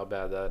volumes of how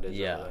bad that is.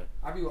 Yeah. over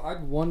there.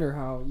 I'd wonder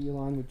how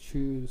Elon would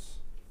choose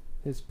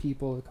his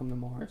people to come to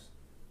Mars.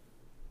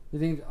 You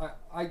think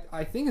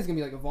I think it's gonna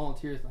be like a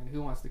volunteer thing.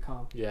 Who wants to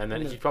come? Yeah, and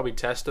then And he'd probably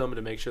test them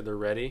to make sure they're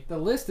ready. The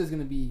list is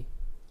gonna be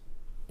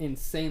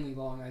insanely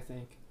long. I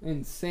think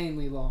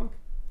insanely long.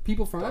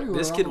 People from everywhere.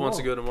 This around kid the wants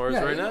to world. go to Mars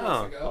Yeah, right he now.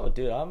 wants to go. oh,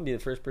 dude, I'm gonna be the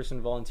first person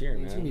to volunteer,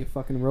 He's gonna be a man.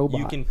 fucking robot.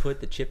 You can put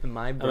the chip in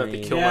my gonna have to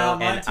brain, kill Yeah, my-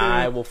 mine and too.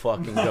 I will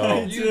fucking go.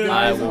 Mine You too.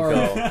 guys I will are.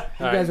 go. You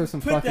guys are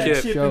some Put fucking that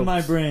Kid, chip jokes. in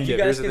my brain. You Yeah,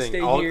 guys here's the can thing.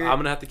 stay I'm here.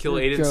 gonna have to kill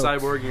You're Aiden jokes.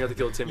 Cyborg, and you have to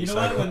kill Timmy You know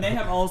Cyborg. what? When they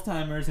have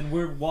Alzheimer's and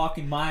we're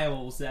walking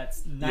miles,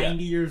 that's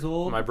 90 years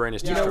old. My brain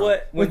is too You know strong.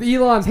 what? With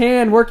Elon's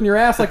hand working your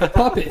ass like a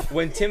puppet.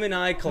 When Tim and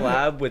I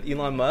collab with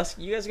Elon Musk,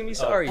 you guys are gonna be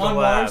sorry. On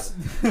Mars.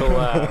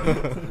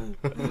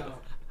 Collab. No.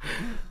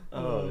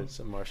 Oh, it's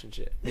some Martian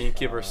shit. Me and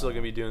Kip are still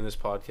gonna be doing this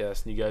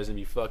podcast, and you guys gonna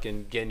be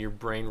fucking getting your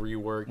brain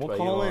reworked We'll by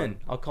call Elon. in.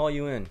 I'll call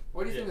you in.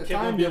 What do you think the Kid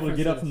time won't be able to difference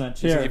get up is? from that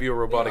He's gonna chair. give you a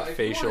robotic Yeah,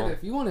 facial.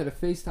 If you wanted to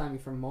FaceTime me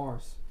from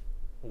Mars,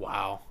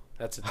 Wow,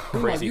 that's a think about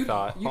it, crazy you'd-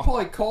 thought. You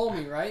probably call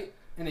me, right?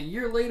 And a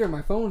year later,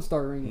 my phone would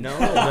start ringing. No.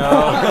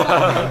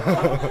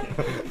 No.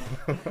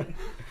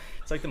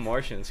 It's like The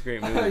Martian. It's a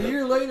great A movie.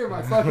 year later,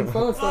 my fucking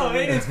phone Oh, started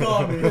ringing. Aiden's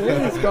calling me.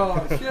 Aiden's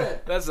calling.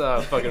 Shit. That's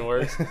fucking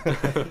works.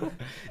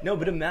 No,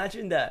 but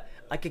imagine that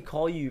I could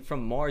call you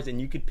from Mars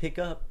and you could pick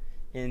up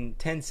in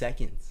 10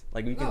 seconds.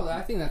 Like we could. No,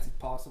 I think that's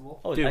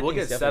possible. Oh, Dude, I we'll think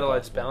get it's definitely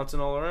satellites possible. bouncing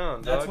all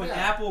around. That's Dog. when Yeah.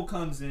 Apple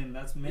comes in.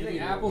 That's You maybe.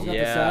 think Apple's got the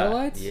Yeah,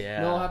 satellites?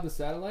 yeah. They'll have the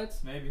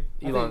satellites? Maybe.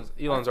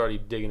 Elon's already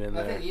digging in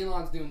I there. think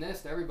Elon's doing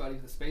this to everybody,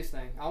 the space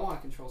thing. I want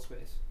to control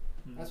space.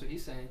 That's what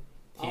he's saying.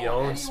 He I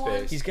want owns anyone-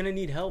 space. He's gonna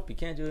need help. He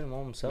can't do it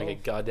all himself. Make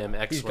a goddamn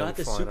He's X-wing got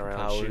the flying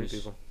around shooting superpowers.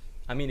 people.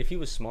 I mean, if he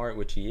was smart,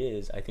 which he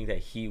is, I think that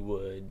he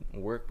would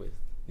work with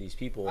these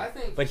people. I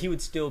think- but he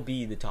would still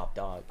be the top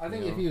dog. I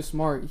think you if know? he was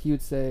smart, he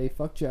would say,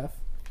 fuck Jeff.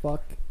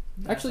 Fuck.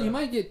 Actually, you That's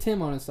might get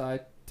Tim on his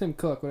side. Tim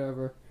Cook,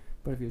 whatever.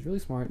 But if he was really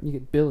smart, you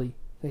get Billy.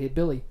 Say, hey,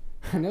 Billy,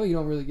 I know you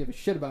don't really give a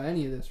shit about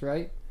any of this,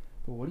 right?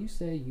 But what do you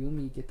say you and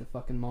me get to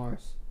fucking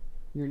Mars?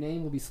 Your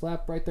name will be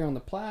slapped right there on the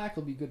plaque.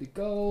 It'll be good to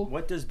go.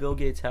 What does Bill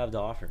Gates have to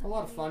offer? A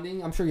lot of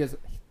funding. I'm sure he has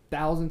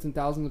thousands and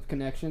thousands of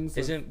connections.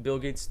 Isn't Bill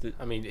Gates the?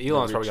 I mean,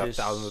 Elon's probably got richest-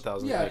 thousands and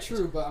thousands. of Yeah, connections.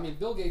 true, but I mean,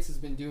 Bill Gates has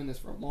been doing this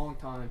for a long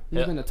time. He's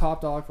Yeah. been a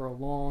top dog for a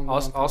long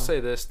time. I'll say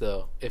this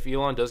though: if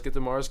Elon does get to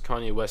Mars,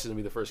 Kanye West is gonna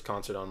be the first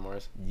concert on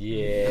Mars.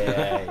 Yeah,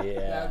 That'd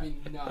yeah. be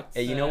nuts.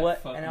 Hey, you know That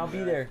what? fucking And I'll be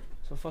guy. there.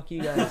 So fuck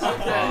you guys.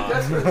 Okay,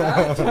 just for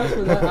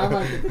that, I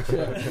might get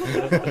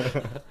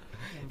the check.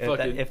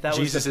 If that was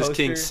Jesus the is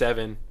King poster-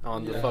 7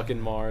 on the Yeah. fucking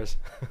Mars.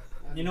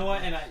 You know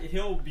what? And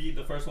he'll be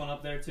the first one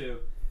up there too,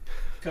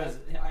 because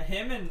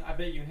him and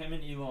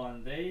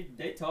Elon,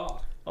 they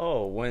talk.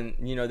 Oh, when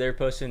they're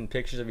posting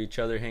pictures of each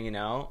other hanging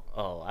out.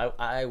 Oh,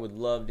 I would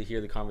love to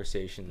hear the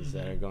conversations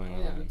that are going Oh,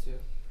 yeah, me on. too.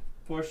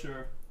 For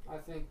sure. I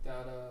think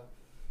that,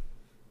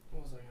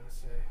 what was I going to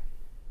say?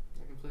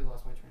 I completely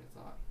lost my train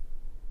of thought,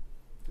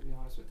 to be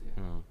honest with you.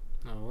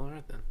 Oh. Oh, well, all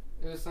right then.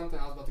 It was something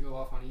I was about to go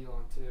off on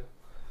Elon, too.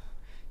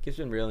 Kip's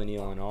been railing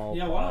Elon all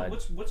Yeah. pod.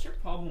 What's your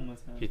problem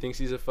with him? He thinks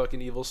he's a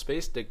fucking evil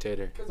space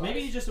dictator. 'Cause Maybe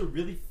I- he's just a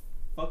really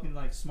fucking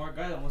smart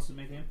guy that wants to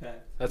make an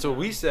impact. That's what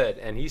we said,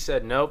 and he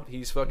said nope.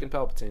 He's fucking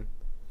Palpatine.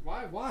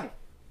 Why?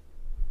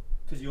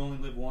 Because you only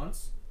live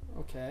once.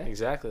 Okay.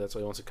 Exactly. That's why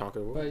he wants to conquer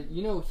the world.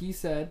 But he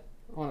said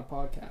on a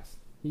podcast,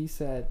 he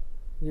said,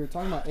 you were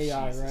talking about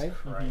AI, right?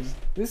 Christ.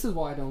 This is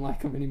why I don't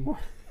like him anymore.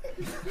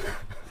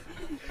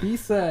 He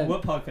said,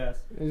 What podcast?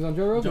 it was on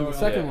Joe Rogan, the Joe-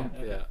 second yeah. one.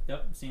 Okay.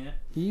 Yep, seen it.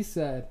 He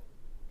said,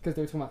 because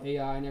they were talking about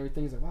AI and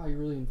everything, he's like, wow, you're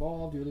really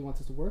involved. You really want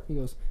this to work? He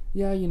goes,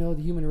 yeah, the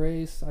human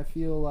race, I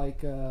feel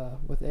like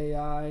with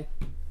AI,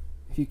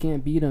 if you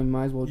can't beat him, you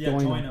might as well Yeah, join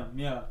join him. him.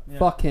 Yeah.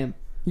 Fuck him.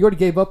 He already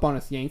gave up on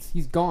us, Yanks.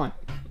 He's gone.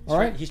 All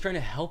right? He's trying to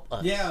help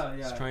us. Yeah.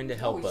 He's trying to No,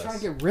 help he's us. trying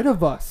to get rid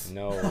of us.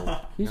 No.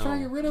 He's no. trying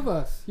to get rid of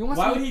us. He wants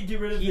Why to would he get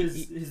rid of He-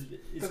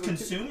 his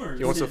consumers?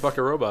 He wants to fuck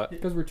a robot.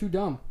 Because we're too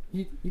dumb.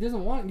 He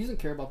doesn't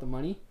care about the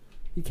money.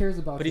 He cares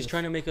about But he's this.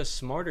 trying to make us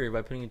smarter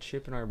by putting a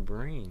chip in our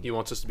brain. He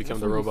wants us to become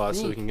That's the what you robots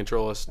so he think. can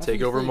control us, That's take what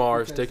you over think,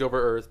 Mars, because- take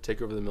over Earth,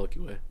 take over the Milky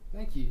Way.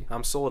 Thank you.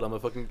 I'm sold. I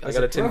got a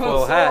Listen,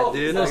 tinfoil hat, sold.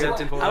 dude. I got a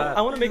tinfoil hat.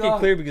 I want to make He's it on.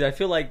 clear because I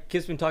feel like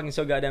Kip's been talking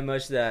so goddamn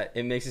much that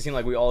it makes it seem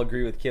like we all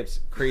agree with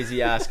Kip's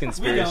crazy ass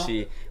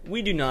conspiracy.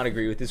 We do not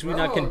agree with this. We do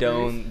not Bro,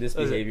 condone this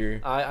Listen,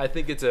 behavior. I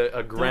think it's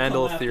a grand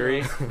come old after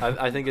theory. us.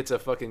 I think it's a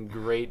fucking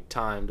great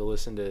time to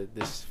listen to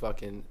this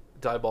fucking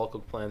diabolical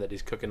plan that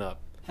he's cooking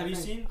up. Have you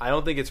seen? I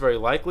don't think it's very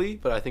likely,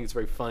 but I think it's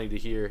very funny to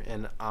hear,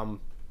 and I'm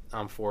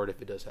for it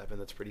if it does happen.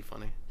 That's pretty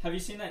funny. Have you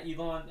seen that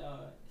Elon?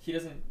 He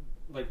doesn't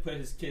put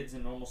his kids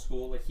in normal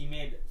school. Like he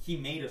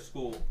made a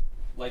school.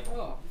 Like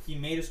Oh. he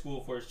made a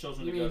school for his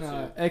children You to mean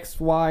go to.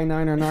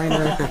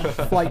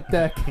 XY909er flight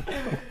deck?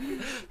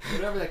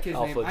 Whatever that kid's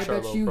Alpha name. I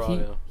bet Charlo you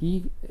Prado.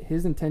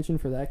 his intention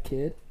for that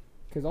kid,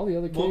 because all the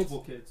other kids,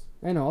 Multiple kids.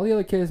 I know all the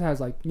other kids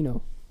has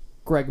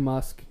Greg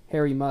Musk,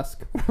 Harry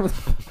Musk.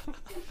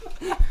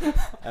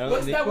 I don't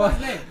What's think- that one's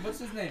name? What's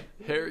his name?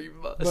 Harry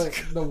Musk.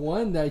 But the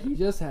one that he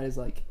just had is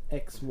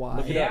XY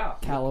Look it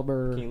up.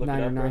 caliber Can you look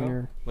it up, bro?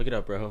 909er. Look it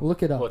up, bro.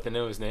 Look it up. What, the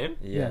name of his name?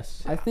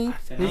 Yes. I think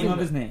The his, name of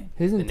his name.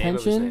 his The name of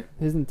his intention name.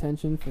 his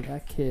intention for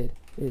that kid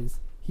is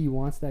he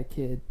wants that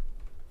kid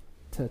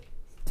to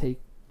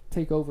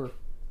take over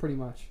pretty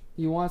much.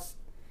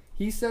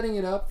 He's setting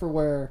it up for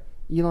where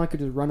Elon could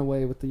just run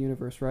away with the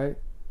universe, right?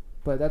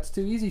 But that's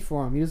too easy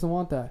for him. He doesn't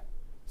want that.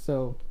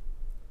 So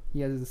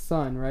he has his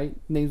son, right?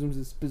 Names him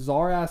this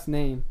bizarre ass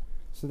name.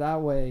 So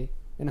that way,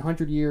 in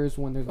 100 years,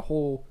 when there's a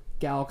whole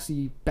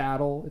galaxy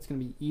battle, it's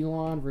gonna be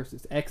Elon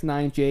versus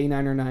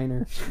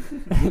X9J909er,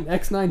 and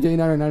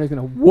X9J909er is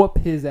gonna whoop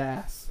his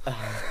ass.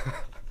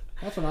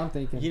 That's what I'm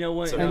thinking. You know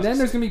what? So- And then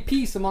there's gonna be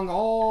peace among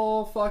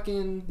all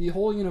fucking the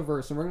whole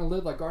universe, and we're gonna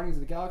live like Guardians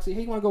of the Galaxy.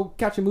 Hey, you wanna go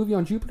catch a movie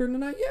on Jupiter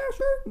tonight? Yeah,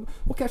 sure.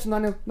 We'll catch a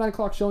 9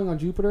 o'clock showing on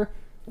Jupiter,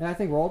 and I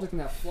think we're all just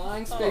gonna have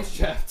flying space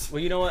jets. Well,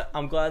 you know what?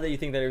 I'm glad that you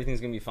think that everything's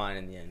gonna be fine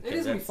in the end. It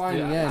is gonna be That's- fine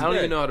in the I end. don't Good.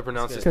 even know how to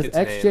pronounce It's this good. kid's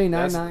 'Cause name.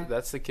 XJ99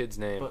 That's the kid's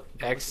name. But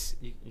X.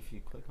 if you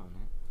click on it.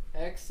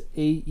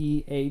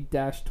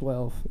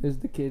 XAEA-12 is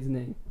the kid's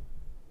name.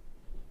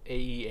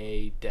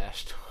 AEA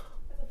dash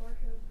That's a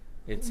barcode.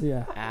 It's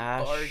Yeah.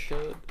 Ash.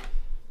 barcode.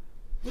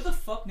 Who the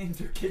fuck names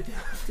their kid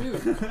that?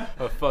 Dude,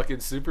 A fucking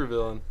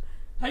supervillain.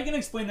 How you gonna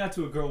explain that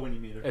to a girl when you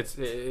meet her?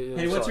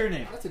 Hey, What's your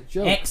name? that's a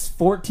joke.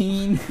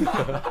 X14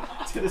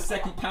 to the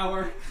second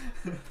power.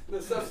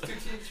 The substitute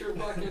teacher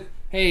fucking.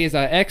 Hey, is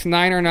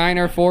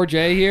X9or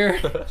 4J here?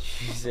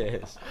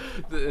 Jesus.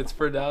 It's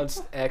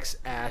pronounced X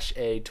Ash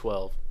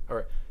A12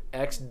 or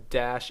X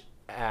dash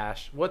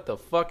Ash. What the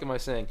fuck am I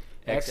saying?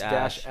 X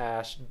dash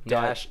Ash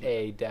dash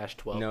A dash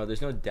 12. No,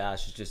 there's no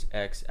dash. It's just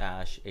X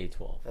Ash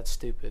A12. That's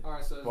stupid. All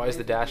right, so his Why is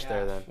the name's gonna dash be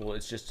there Ash. then? Well,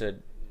 it's just to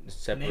Names in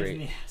separate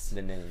the ass.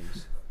 the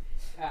names.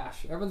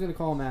 Ash. Everyone's gonna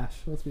call him Ash.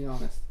 Let's be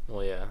honest.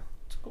 Well, yeah,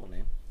 It's a cool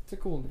name. It's a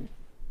cool name.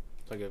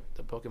 it's like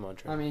the Pokemon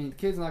train. I mean, the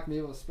kid's not gonna be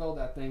able to spell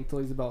that thing till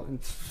he's about in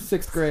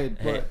 6th grade.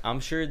 Hey, But I'm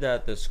sure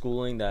that the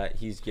schooling that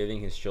he's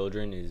giving his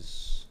children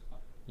is,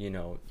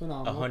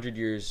 phenomenal. 100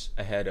 years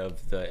ahead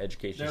of the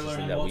education They're system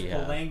learning that we multiple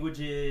have.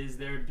 languages.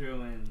 They're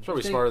doing. It's probably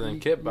You think- smarter than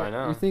Kip by You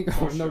now. think? Oh,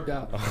 For no sure.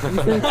 doubt. You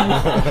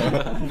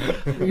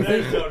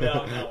There's think? no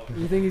doubt. No.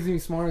 You think he's gonna be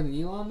smarter than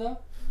Elon though?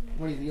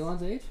 What is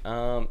Elon's age?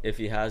 If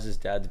he has his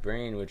dad's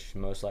brain, which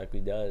most likely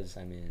does,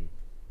 I mean,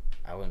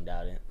 I wouldn't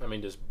doubt it. I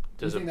mean, does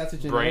You think that's a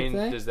genetic brain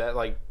thing? does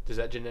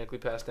that genetically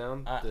pass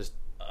down? Let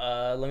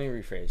me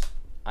rephrase.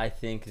 I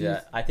think Do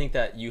you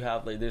that you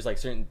have like there's like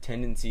certain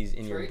tendencies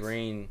in your Traits?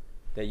 brain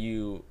that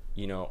you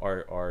know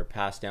are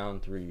passed down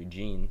through your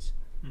genes.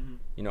 Mhm.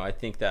 You know, I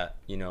think that,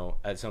 you know,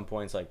 at some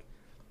points, like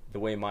the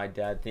way my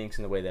dad thinks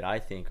and the way that I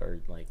think are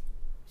like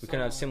we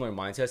kind of have similar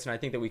mindsets, and I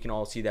think that we can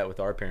all see that with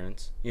our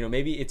parents. You know,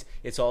 maybe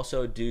it's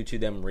also due to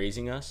them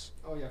raising us,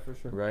 Oh yeah, for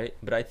sure. right?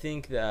 But I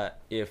think that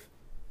if,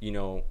 you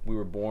know, we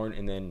were born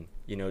and then,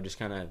 you know, just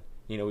kind of,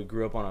 you know, we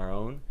grew up on our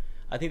own,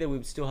 I think that we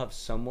would still have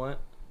somewhat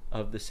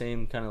of the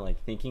same kind of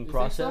like thinking You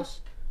think so?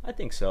 process. I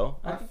think so.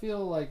 I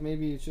feel like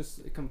maybe it's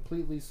just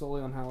completely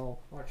solely on how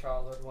our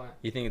childhood went.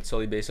 You think it's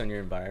solely based on your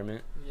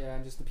environment? Yeah,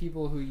 and just the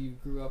people who you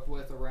grew up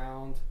with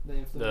around, they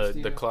influenced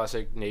you. The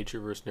classic nature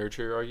versus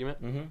nurture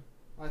argument.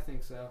 Mm-hmm. I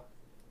think so.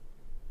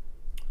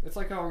 It's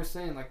like how we were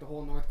saying, like the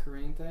whole North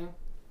Korean thing.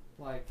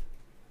 Like,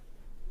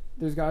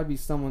 there's got to be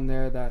someone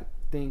there that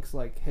thinks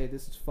like, hey,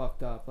 this is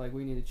fucked up. Like,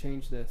 we need to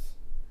change this.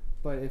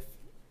 But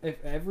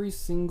if every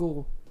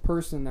single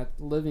person that's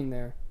living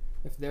there,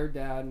 if their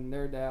dad and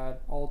their dad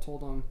all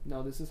told them,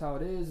 no, this is how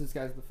it is. This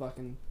guy's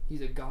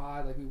he's a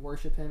god. Like, we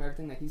worship him.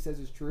 Everything that he says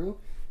is true.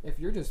 If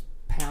you're just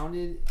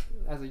pounded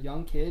as a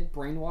young kid,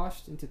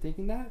 brainwashed into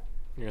thinking that,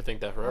 You're gonna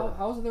think that forever.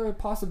 how is there a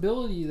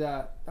possibility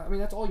that, I mean,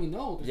 that's all you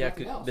know. There's Yeah,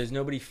 nothing else. there's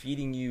nobody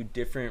feeding you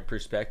different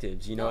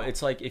perspectives. You know, No.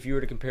 it's like if you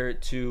were to compare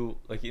it to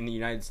like in the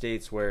United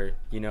States where,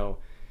 you know,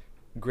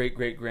 great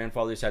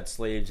grandfathers had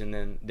slaves and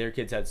then their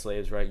kids had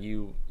slaves, right?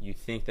 You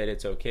think that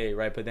it's okay,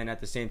 right? But then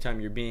at the same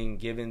time you're being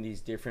given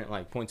these different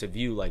like points of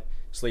view, like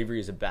slavery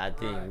is a bad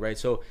thing, right?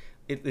 So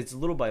it's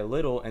little by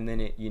little, and then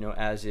it, you know,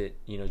 as it,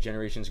 you know,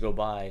 generations go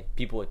by,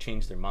 people have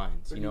changed their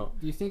minds. But You know,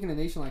 do you think in a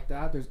nation like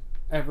that, there's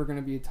ever going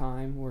to be a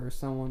time where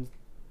someone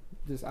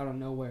just out of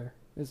nowhere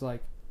is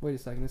like, wait a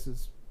second, this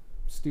is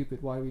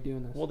stupid. Why are we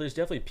doing this? well, there's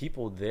definitely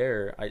people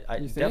there. I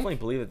You think? definitely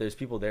believe that there's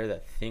people there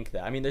that think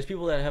that. I mean, there's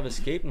people that have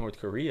escaped North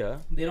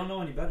Korea. They don't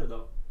know any better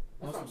though.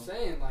 That's Most what I'm of them.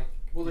 saying. Like,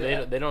 well,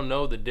 They don't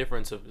know the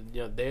difference of,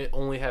 you know, they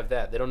only have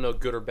that. They don't know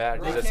good or bad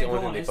because Right. that's the Can't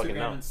only go thing on they fucking Instagram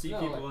know. and see No,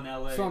 people in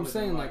LA. so I'm living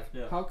saying, life.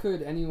 like, yeah. how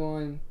could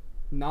anyone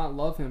not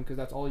love him? Because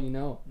that's all you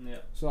know. Yeah.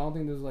 So I don't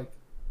think there's like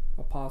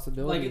a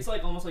possibility. Like, it's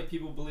like almost like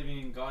people believing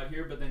in God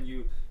here, but then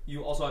you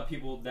also have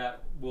people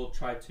that will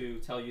try to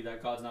tell you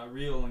that God's not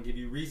real and give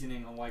you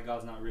reasoning on why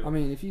God's not real. I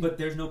mean, if you But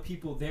there's no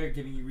people there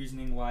giving you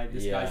reasoning why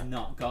this Yeah. guy's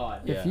not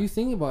God. Yeah. if you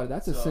think about it,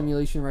 that's a So-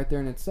 simulation right there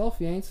in itself,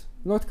 Yates.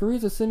 North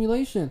Korea's a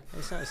simulation.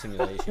 It's not a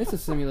simulation. It's a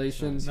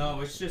simulation.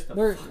 No, it's just a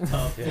They're- fucked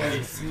up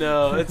place.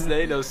 No,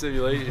 ain't no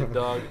simulation,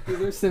 dog. Dude,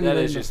 they're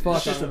simulating the just- fuck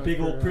It's just out a of big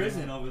North old Korea.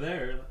 prison over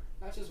there.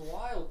 That's just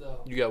wild, though.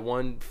 You got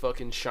one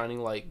fucking shining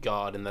light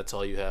God, and that's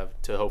all you have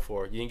to hope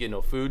for. You didn't get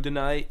no food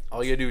tonight.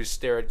 All you gotta do is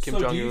stare at Kim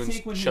So Jong do you Un's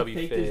think when chubby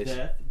he faked his face.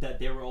 death that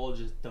they were all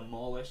just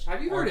demolished?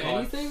 Have you Or heard God-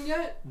 anything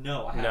yet?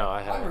 No, I haven't. No, I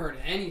I haven't haven't. heard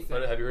anything.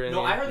 But have you heard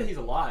anything? No, I heard that he's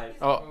alive.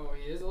 Oh, Oh,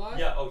 he is alive?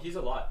 Yeah, he's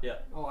alive. Yeah.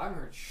 Oh, I haven't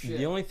heard shit.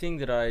 The only thing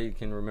that I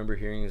can remember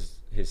hearing is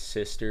his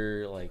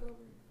sister like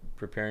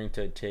preparing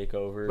to take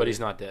over. but he's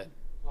not dead.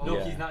 Oh, No,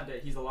 Yeah. he's not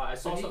dead. He's alive. I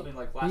saw he- something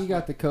like last He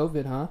got week. the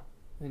COVID, huh?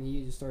 And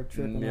he just started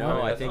tripping No,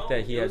 out. I think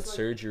that he It had was like-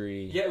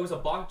 surgery. Yeah, it was a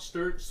botched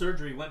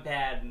surgery, went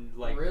bad, and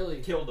like Really?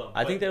 killed him.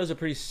 I think But- that was a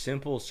pretty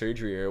simple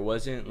surgery. Or it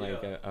wasn't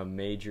like Yeah. a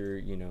major,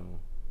 you know.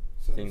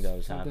 So thing that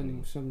was something,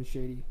 happening. something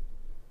shady.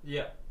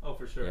 Yeah. Oh,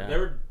 for sure. Yeah. They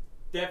were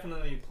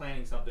definitely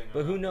planning something.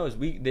 But who around knows?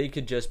 They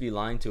could just be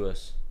lying to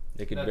us.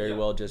 They could That- very yeah.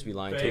 well just be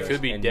lying They to us.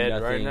 could be and dead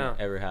right nothing now.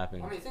 ever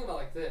happened. I mean, think about it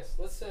like this.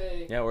 Let's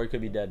say... Yeah, or it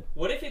could be dead.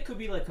 What if it could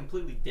be like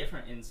completely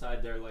different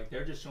inside there? Like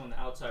they're just showing the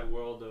outside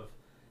world of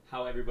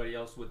how everybody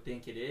else would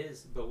think it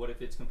is. But what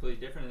if it's completely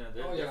different in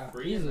there? Oh, They're yeah.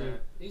 free in Easily. there.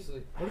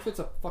 Easily. What if it's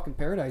a fucking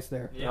paradise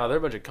there? Yeah. No, they're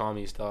a bunch of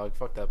commies, dog.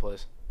 Fuck that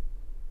place.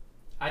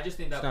 I just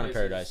think that It's not a place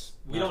paradise. Is,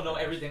 we Not don't a know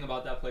paradise. everything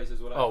about that place.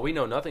 Is what I. Oh, we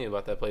know nothing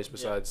about that place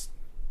besides.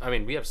 I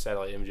mean, we have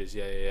satellite images.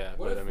 Yeah.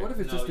 What But if, I mean, what if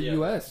it's No, just the yeah,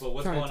 U.S. But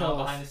what's trying going to tell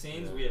on behind the us?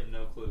 scenes? Yeah. We have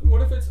no clue.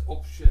 What if it's...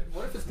 Oh, shit.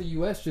 What if it's the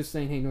U.S. just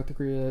saying, hey, North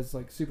Korea is,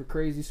 like, super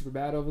crazy, super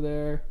bad over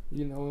there?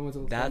 You know, no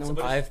That's one's-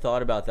 I've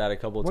thought about that a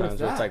couple of What if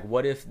times. Where it's that? like,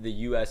 what if the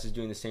U.S. is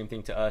doing the same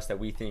thing to us that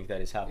we think that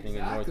is happening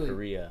in Exactly. North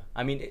Korea?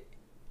 I mean,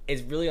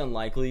 it's really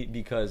unlikely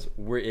because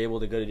we're able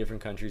to go to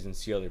different countries and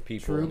see other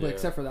people. True, but Yeah.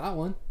 except for that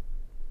one.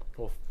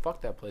 well,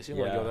 fuck that place. You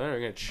don't want Yeah. to go there. You're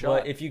gonna get shot.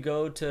 But if you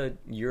go to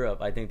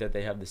Europe, I think that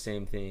they have the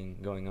same thing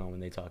going on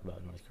when they talk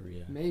about North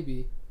Korea.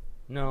 Maybe.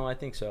 No, I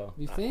think so.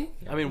 You think?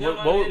 I mean, No,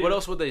 what no, what it-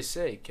 else would they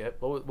say,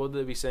 Kep? What would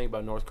they be saying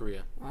about North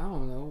Korea? I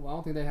don't know. I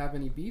don't think they have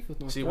any beef with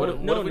North See, Korea. what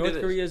if- No, we did North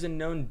this? Korea is a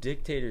known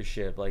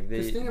dictatorship. Like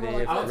they Just think about, like, I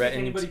have don't think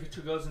threatened.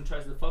 anybody goes and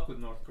tries to fuck with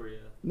North Korea.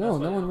 No,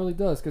 That's no what one I- really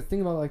does. Because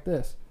think about it like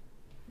this: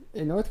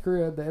 in North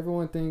Korea,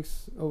 everyone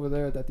thinks over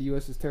there that the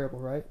U.S. is terrible,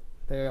 right?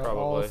 They all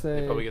Probably. say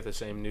They probably get the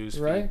same news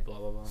feed. Right? Blah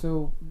blah blah.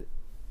 so.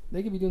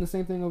 They could be doing the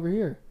same thing over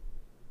here.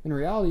 In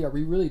reality, are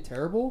we really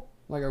terrible?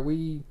 Like, are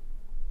we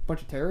a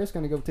bunch of terrorists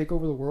going to go take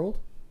over the world?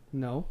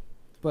 No,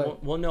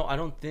 but well, no, I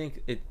don't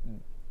think it.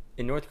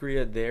 in North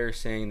Korea, they're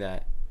saying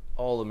that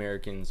all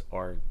Americans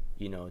are,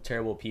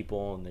 terrible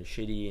people and they're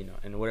shitty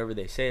and whatever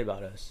they say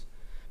about us.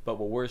 But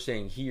what we're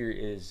saying here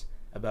is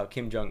about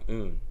Kim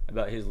Jong-un,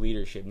 about his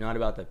leadership, not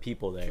about the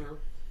people there. True.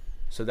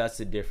 So that's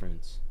the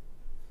difference,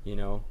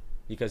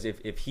 because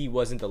if he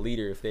wasn't the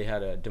leader, if they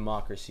had a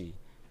democracy,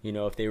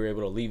 if they were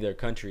able to leave their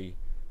country,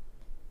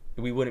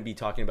 we wouldn't be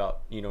talking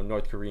about,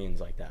 North Koreans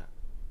like that.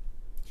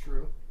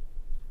 True.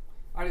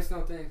 I just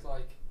don't think,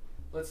 like,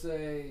 let's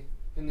say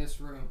in this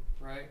room,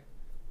 right?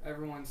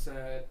 Everyone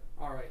said,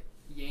 all right,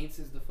 Yates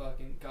is the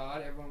fucking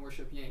god. Everyone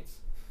worship Yates.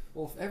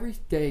 Well, if every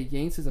day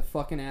Yates is a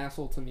fucking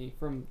asshole to me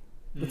from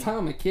the time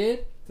I'm a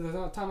kid to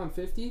the time I'm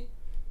 50,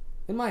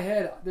 in my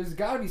head, there's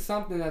got to be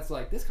something that's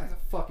like, this guy's a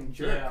fucking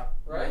jerk, Yeah.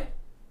 right?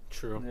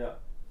 True. Yeah.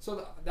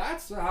 So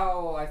that's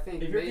how I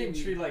think. If you're maybe,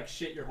 getting treated like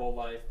shit your whole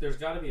life, there's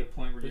got to be a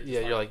point where you're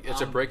just You're like,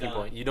 it's a I'm breaking done.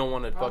 point. You don't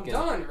want to I'm fucking.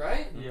 done,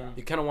 right? Yeah.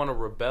 You kind of want to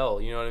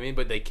rebel, you know what I mean?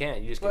 But they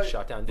can't. You just But- get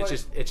shot down. but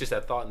It's just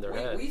that thought in their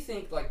head. We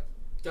think like,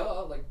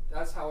 duh, like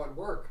that's how it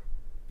work,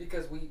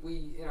 because we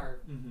in our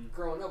Mm-hmm.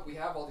 growing up we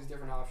have all these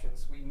different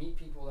options. We meet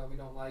people that we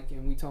don't like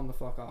and we tell them to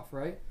fuck off,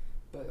 right?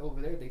 But over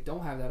there they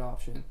don't have that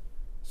option.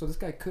 So this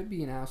guy could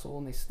be an asshole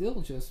and they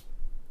still just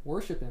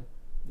worship him.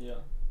 Yeah.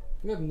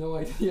 We have no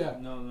idea.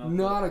 No.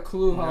 Not a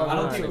clue how. No, it I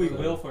don't works think over we there.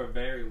 will for a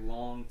very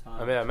long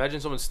time. I mean, imagine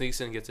someone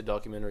sneaks in and gets a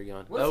documentary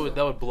going. What That if would it-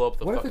 that would blow up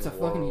the what if fucking it's a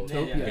fucking world.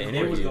 utopia? Yeah, An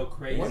they would interview. go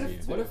crazy.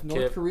 What if North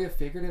Kip. Korea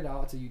figured it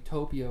out? It's a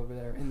utopia over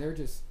there, and they're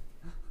just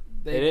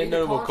They didn't made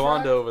a know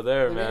contract- Wakanda over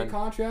there, They made a man.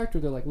 contract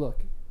where they're like,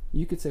 look,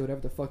 you could say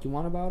whatever the fuck you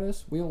want about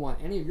us. We don't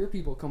want any of your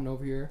people coming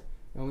over here,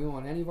 and we don't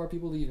want any of our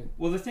people leaving.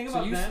 Well, the thing So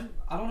about you them,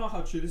 I don't know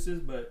how true this is,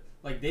 but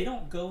like they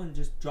don't go and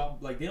just drop,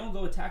 like they don't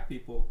go attack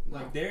people. No.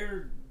 Like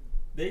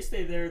they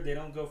stay there. They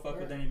don't go fuck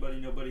with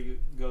anybody. Nobody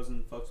goes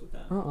and fucks with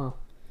them.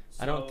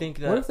 I don't So- think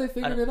that. What if they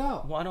figured it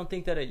out? Well, I don't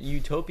think that a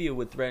utopia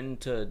would threaten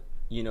to,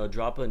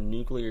 drop a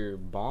nuclear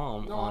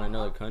bomb No, on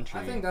another country.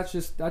 I think that's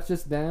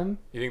just them.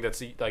 You think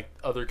that's like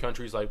other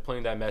countries like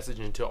playing that message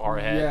into our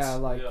heads? Yeah,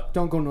 like Yeah.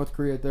 don't go to North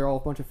Korea. They're all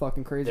a bunch of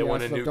fucking crazy. They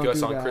want to stuff. nuke Don't us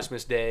do on that.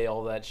 Christmas Day,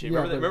 all that shit.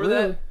 Yeah, Remember but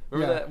that? really-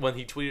 Remember yeah. that when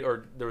he tweeted,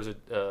 or there was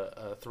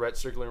a threat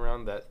circling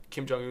around that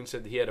Kim Jong Un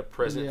said that he had a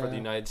present for Yeah. the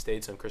United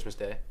States on Christmas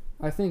Day.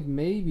 I think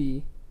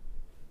maybe,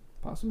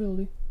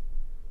 possibility,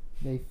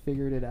 they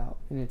figured it out,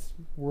 and it's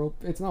world.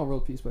 It's not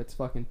world peace, but it's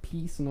fucking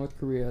peace in North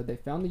Korea. They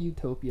found the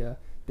utopia.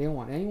 They don't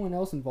want anyone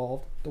else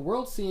involved. The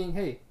world's seeing,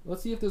 hey,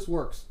 let's see if this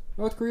works.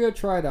 North Korea,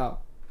 try it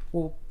out.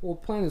 We'll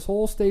plan this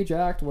whole stage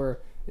act where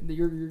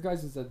your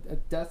guys is a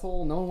death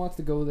hole. No one wants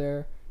to go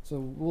there, so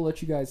we'll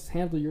let you guys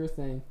handle your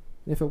thing.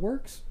 And if it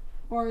works,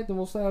 all right, then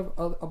we'll have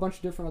a bunch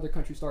of different other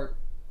countries start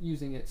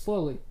using it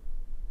slowly,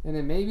 and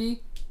then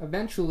maybe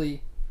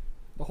eventually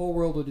the whole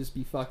world will just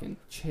be fucking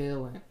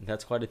chilling.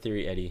 That's quite a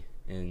theory, Eddie.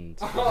 And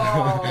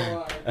Oh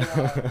my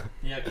god.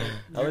 Yeah, okay.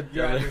 I would-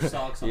 You're out of your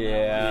socks on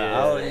yeah,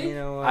 Yeah. I would, you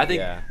know what? I think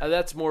yeah,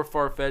 that's more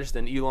far fetched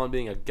than Elon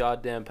being a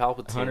goddamn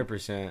Palpatine.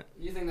 100%.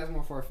 You think that's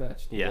more far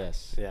fetched? Yeah.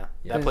 Yes. Yeah.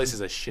 Yeah. That place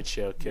is a shit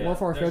show, kid. Yeah. More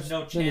far there's fetched no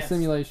than the chance.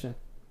 simulation.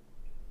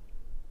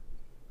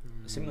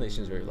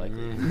 Simulation is very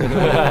likely. all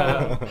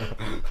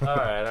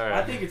right.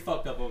 I think it's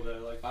fucked up over there.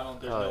 Like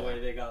there's no yeah. way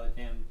they got a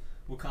damn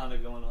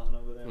Wakanda going on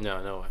over there. No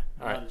way. All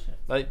Not right. a chance.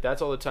 Like,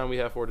 that's all the time we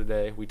have for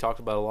today. We talked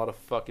about a lot of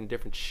fucking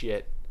different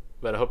shit,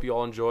 but I hope you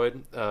all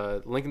enjoyed.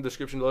 Link in the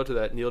description below to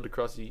that Neil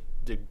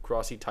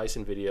deGrasse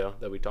Tyson video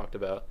that we talked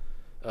about.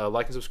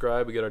 Like and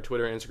subscribe. We got our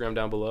Twitter and Instagram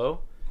down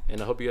below,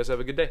 and I hope you guys have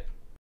a good day.